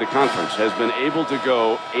expanded the conference has been able to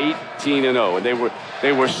go 18-0. And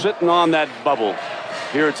they were sitting on that bubble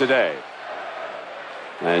here today.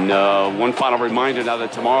 And one final reminder now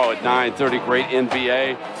that tomorrow at 9:30, great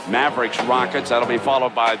NBA, Mavericks, Rockets. That'll be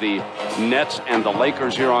followed by the Nets and the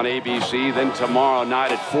Lakers here on ABC. Then tomorrow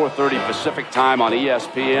night at 4:30 Pacific time on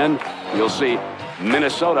ESPN, you'll see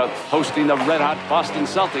Minnesota hosting the red-hot Boston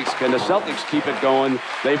Celtics. Can the Celtics keep it going?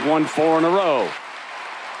 They've won 4 in a row.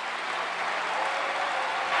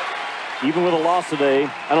 Even with a loss today,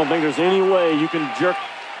 I don't think there's any way you can jerk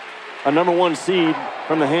a #1 seed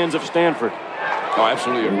from the hands of Stanford. Oh,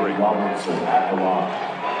 absolutely agree.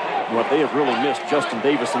 What they have really missed Justin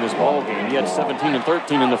Davis in this ball game. He had 17 and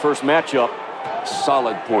 13 in the first matchup.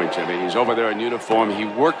 Solid point, Jimmy. He's over there in uniform. He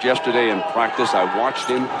worked yesterday in practice. I watched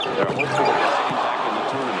him. They're hopeful to get him back in the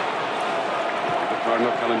tournament. The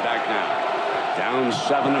Cardinal coming back now. Down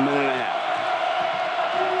 7, a minute and a half.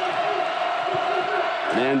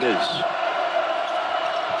 Hernandez.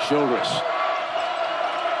 Childress.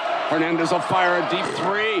 Hernandez will fire a deep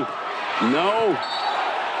 3. No.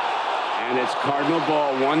 And it's Cardinal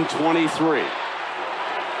ball, 123.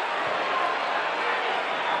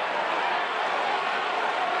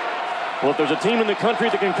 Well, if there's a team in the country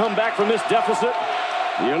that can come back from this deficit,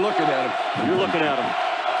 you're looking at him. You're looking at him.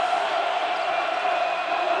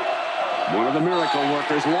 One of the miracle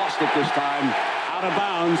workers lost it this time. Out of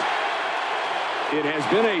bounds. It has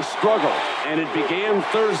been a struggle, and it began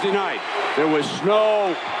Thursday night. There was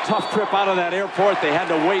snow, tough trip out of that airport. They had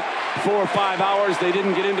to wait 4 or 5 hours. They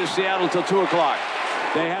didn't get into Seattle until 2 o'clock.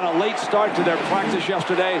 They had a late start to their practice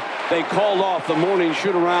yesterday. They called off the morning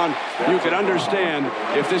shoot-around. You could understand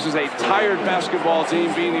if this is a tired basketball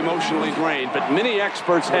team being emotionally drained. But many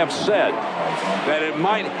experts have said that it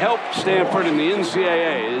might help Stanford in the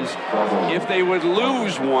NCAAs if they would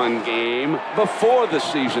lose one game before the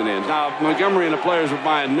season ends. Now, Montgomery and the players were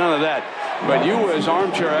buying none of that. But you as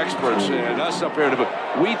armchair experts and us up here,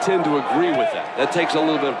 we tend to agree with that. That takes a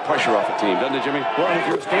little bit of pressure off a team, doesn't it, Jimmy? Well, if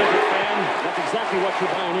you're a Stanford fan, that's exactly what you're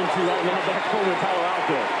buying into right now back home in Palo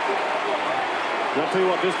Alto. And I'll tell you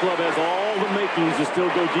what, this club has all the makings to still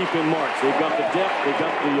go deep in March. They've got the depth, they've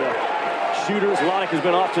got the shooters. Loddick has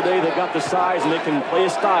been off today. They've got the size, and they can play a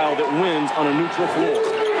style that wins on a neutral floor.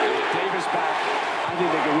 Davis back. I think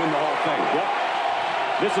they can win the whole thing. Yep.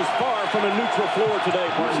 This is far from a neutral floor today,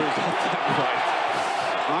 partners. Right.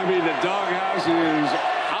 I mean, the doghouse is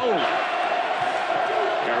howling.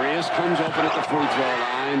 Arias comes open at the free throw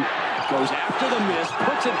line. Goes after the miss.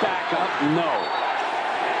 Puts it back up. No.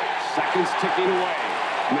 Seconds ticking away.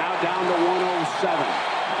 Now down to 107.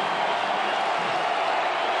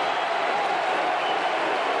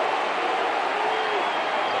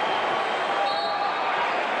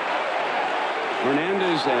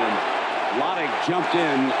 Hernandez and Loddick jumped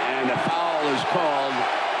in, and a foul is called,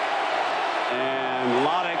 and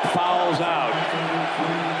Loddick fouls out.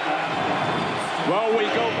 Well, we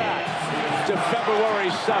go back to February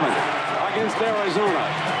 7th against Arizona.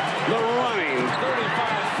 The running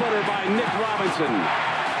 35-footer by Nick Robinson.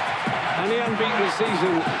 And the unbeaten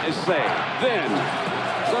season is saved. Then,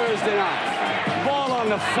 Thursday night, ball on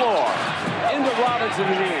the floor, into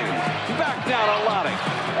Robinson's hands, back down to Loddick.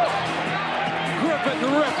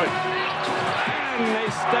 Griffith, and they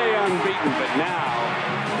stay unbeaten, but now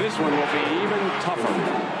this one will be even tougher.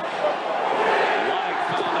 Loddick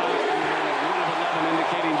fouled out at 1 of 11,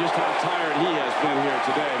 indicating just how tired he has been here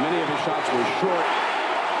today. Many of his shots were short.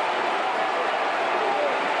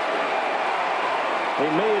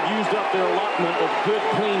 They may have used up their allotment of good,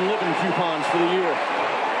 clean living coupons for the year.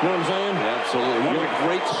 You know what I'm saying? Yeah, absolutely. One of the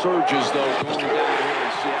great surges, though, going down here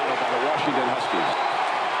in Seattle by the Washington Huskies.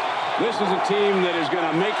 This is a team that is going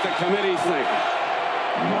to make the committee think.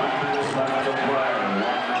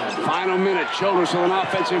 Final minute. Childress with an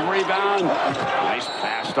offensive rebound. Nice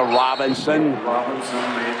pass to Robinson.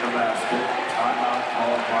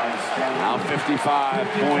 Now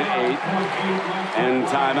 55.8 and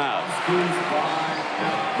timeout.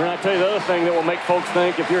 Brent, I tell you the other thing that will make folks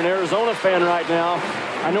think, if you're an Arizona fan right now,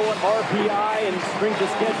 I know what RPI and strength of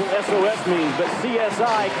schedule SOS means, but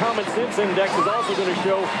CSI, Common Sense Index, is also going to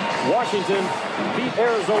show Washington beat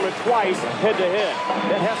Arizona twice head-to-head.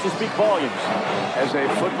 That has to speak volumes. As a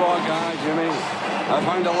football guy, Jimmy, I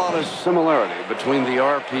find a lot of similarity between the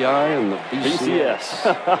RPI and the BCS.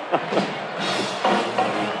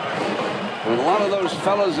 And a lot of those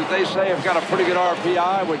fellas that they say have got a pretty good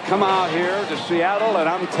RPI would come out here to Seattle, and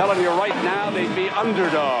I'm telling you right now, they'd be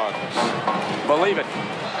underdogs. Believe it.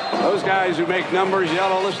 Those guys who make numbers, you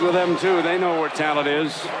ought to listen to them too. They know where talent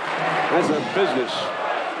is. That's a business.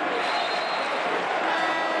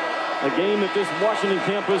 A game that this Washington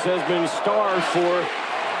campus has been starved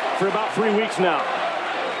for about 3 weeks now.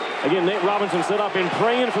 Again, Nate Robinson said, I've been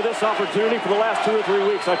praying for this opportunity for the last 2 or 3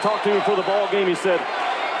 weeks. I talked to him before the ball game. He said,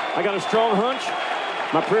 I got a strong hunch.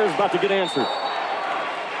 My prayer's about to get answered.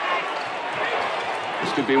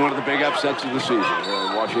 This could be one of the big upsets of the season here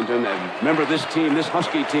in Washington. And remember, this team, this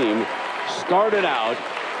Husky team, started out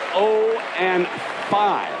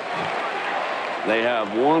 0-5. They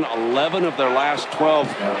have won 11 of their last 12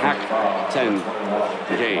 Pac-10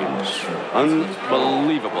 games.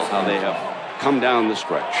 Unbelievable how they have come down the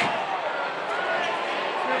stretch.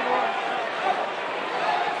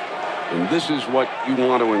 And this is what you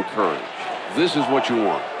want to encourage. This is what you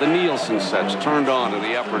want. The Nielsen sets turned on in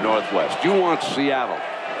the upper Northwest. You want Seattle.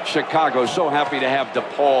 Chicago so happy to have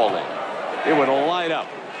DePaul in. It would light up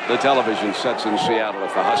the television sets in Seattle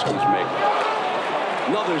if the Huskies make it.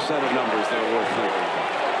 Another set of numbers they're worth thinking about.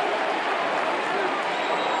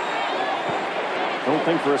 Don't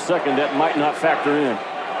think for a second that might not factor in.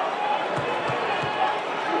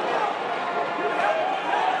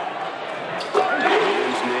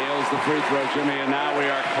 Nails the free throw, Jimmy, and now we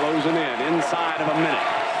are closing in inside of a minute.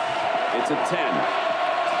 It's a 10.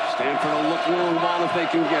 Stanford will look long ball if they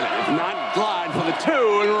can get it. If not, glide for the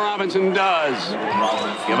 2, and Robinson does.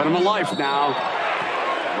 Giving him a life now.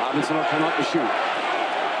 Robinson will come up and shoot.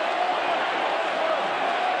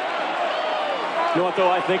 You know what,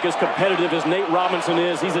 though? I think as competitive as Nate Robinson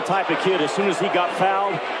is, he's the type of kid, as soon as he got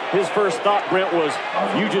fouled, his first thought, Brent, was,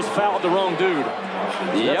 you just fouled the wrong dude.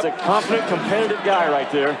 That's a confident, competitive guy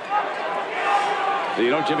right there.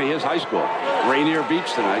 You know, Jimmy, his high school, Rainier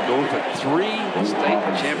Beach tonight, going for 3 state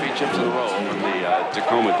championships in a row from the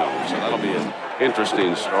Tacoma Dome. So that'll be an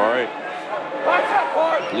interesting story.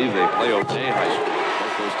 I believe they play O'Day High School.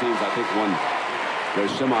 Both those teams, I think, won their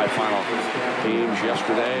semifinal games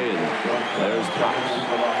yesterday, and there's Pops.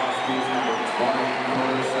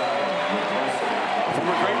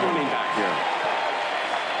 Former great running back here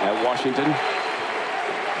at Washington.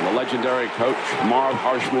 The legendary coach, Marv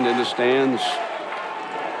Harshman, in the stands.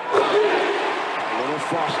 A little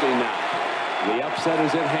frosty now. The upset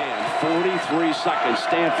is at hand. 43 seconds.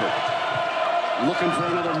 Stanford looking for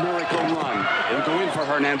another miracle run. They'll go in for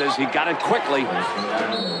Hernandez. He got it quickly.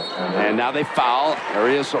 And now they foul. There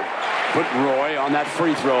he is. So put Roy on that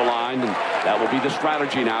free throw line. And that will be the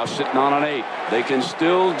strategy now, sitting on an 8. They can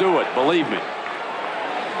still do it, believe me.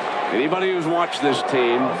 Anybody who's watched this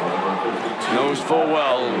team knows full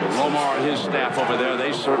well Lomar and his staff over there.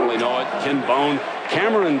 They certainly know it. Ken Bone,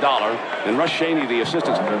 Cameron Dollar, and Russ Shaney, the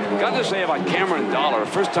assistants. Got to say about Cameron Dollar,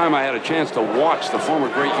 first time I had a chance to watch the former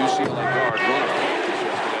great UCLA guard run a practice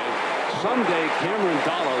yesterday. Someday Cameron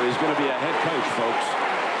Dollar is going to be a head coach, folks.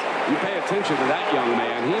 You pay attention to that young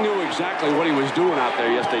man. He knew exactly what he was doing out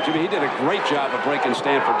there yesterday. Jimmy, he did a great job of breaking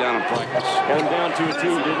Stanford down in practice. Got him down to a T,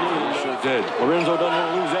 didn't he? He sure did. Lorenzo doesn't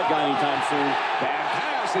want to lose that guy anytime soon. Bad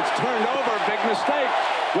pass. It's turned over. Big mistake.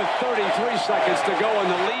 With 33 seconds to go and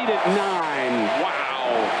the lead at 9. Wow.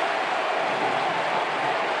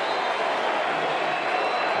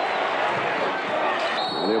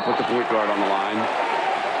 They'll put the point guard on the line.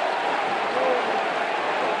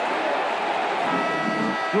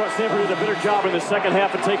 You know what, Stanford did a better job in the second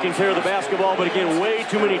half of taking care of the basketball, but again, way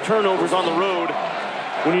too many turnovers on the road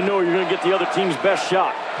when you know you're going to get the other team's best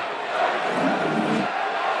shot.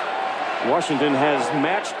 Washington has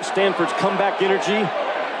matched Stanford's comeback energy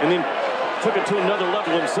and then took it to another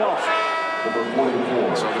level himself.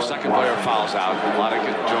 So the second player fouls out. Lodick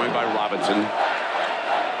is joined by Robinson.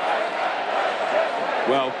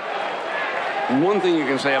 Well, one thing you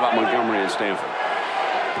can say about Montgomery and Stanford,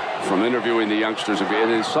 from interviewing the youngsters, it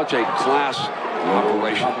is such a class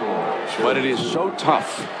operation, but it is so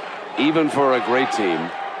tough, even for a great team,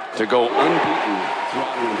 to go unbeaten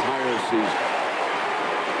throughout an entire season.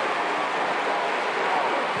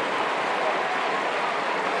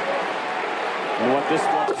 You know what, this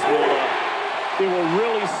will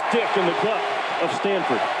really stick in the gut of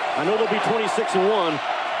Stanford. I know they'll be 26-1,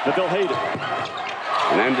 but they'll hate it.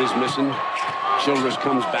 Hernandez missing. Childress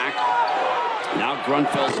comes back. Now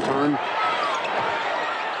Grunfeld's turn.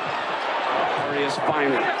 There he is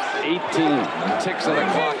finally. 18 ticks of the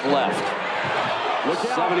clock left.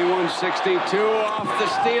 71-62 off the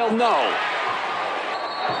steal. No.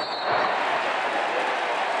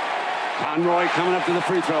 Conroy coming up to the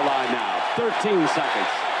free throw line now. 13 seconds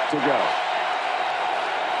to go.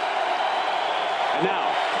 And now,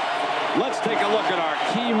 let's take a look at our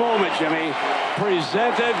key moment, Jimmy.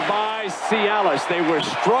 Presented by Cialis. They were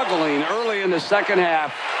struggling early in the second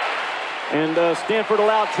half. And Stanford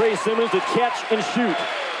allowed Trey Simmons to catch and shoot.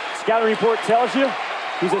 Scouting report tells you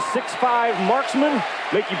he's a 6'5" marksman.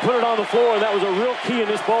 Make you put it on the floor, and that was a real key in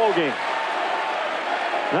this ball game.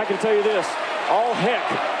 And I can tell you this, all heck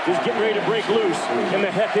is getting ready to break loose in the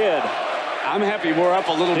heck head. I'm happy we're up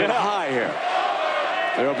a little bit high here.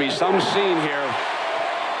 There'll be some scene here.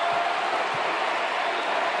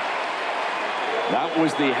 That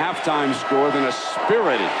was the halftime score. Then a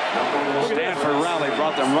spirited Stanford rally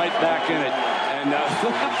brought them right back in it. And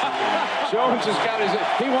Jones has got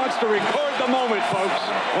he wants to record the moment, folks.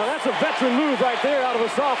 Well, that's a veteran move right there out of a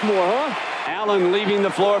sophomore, huh? Allen leaving the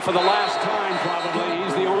floor for the last time, probably.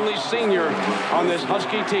 He's the only senior on this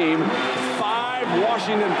Husky team. 5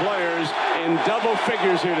 Washington players in double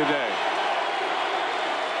figures here today.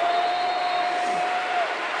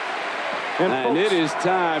 And it is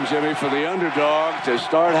time, Jimmy, for the underdog to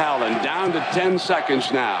start howling. Down to 10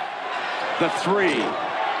 seconds now. The 3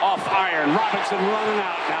 off iron. Robinson running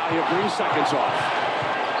out. Now he'll bring seconds off.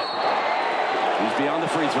 He's beyond the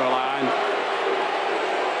free throw line.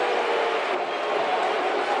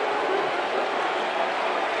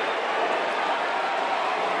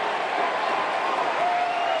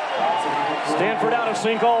 Stanford out of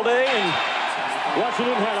sync all day, and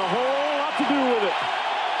Washington had a whole lot to do with it.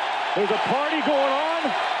 There's a party going on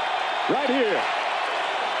right here.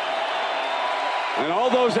 And all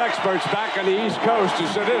those experts back on the East Coast who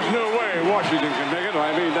said there's no way Washington can make it.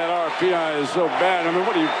 I mean, that RPI is so bad. I mean,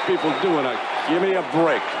 what are you people doing? Give me a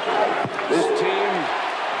break. This team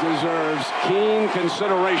deserves keen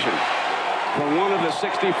consideration for one of the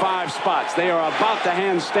 65 spots. They are about to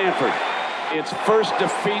hand Stanford its first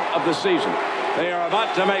defeat of the season. They are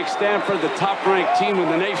about to make Stanford the top-ranked team in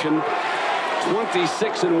the nation.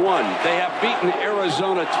 26-1. They have beaten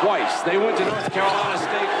Arizona twice. They went to North Carolina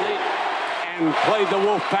State late and played the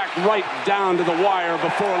Wolfpack right down to the wire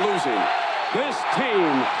before losing. This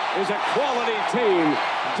team is a quality team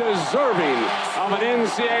deserving of an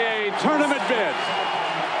NCAA tournament bid.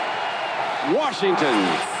 Washington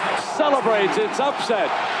celebrates its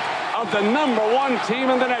upset of the #1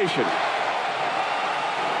 team in the nation.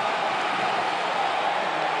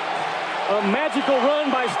 A magical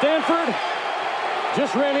run by Stanford.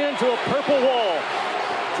 Just ran into a purple wall.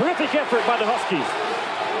 Terrific effort by the Huskies.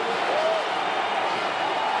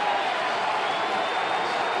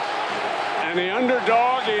 And the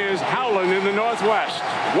underdog is howling in the Northwest.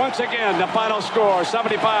 Once again, the final score,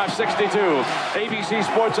 75-62. ABC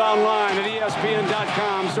Sports Online at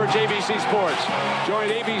ESPN.com. Search ABC Sports. Join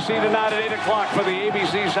ABC tonight at 8 o'clock for the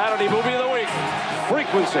ABC Saturday Movie of the Week.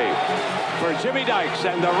 Frequency. For Jimmy Dykes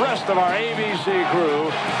and the rest of our ABC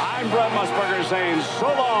crew, I'm Brett Musburger saying so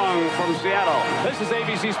long from Seattle. This is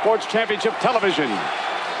ABC Sports Championship Television.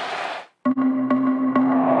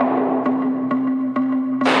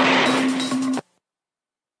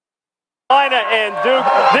 And Duke,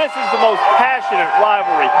 this is the most passionate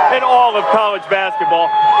rivalry in all of college basketball.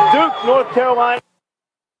 Duke, North Carolina.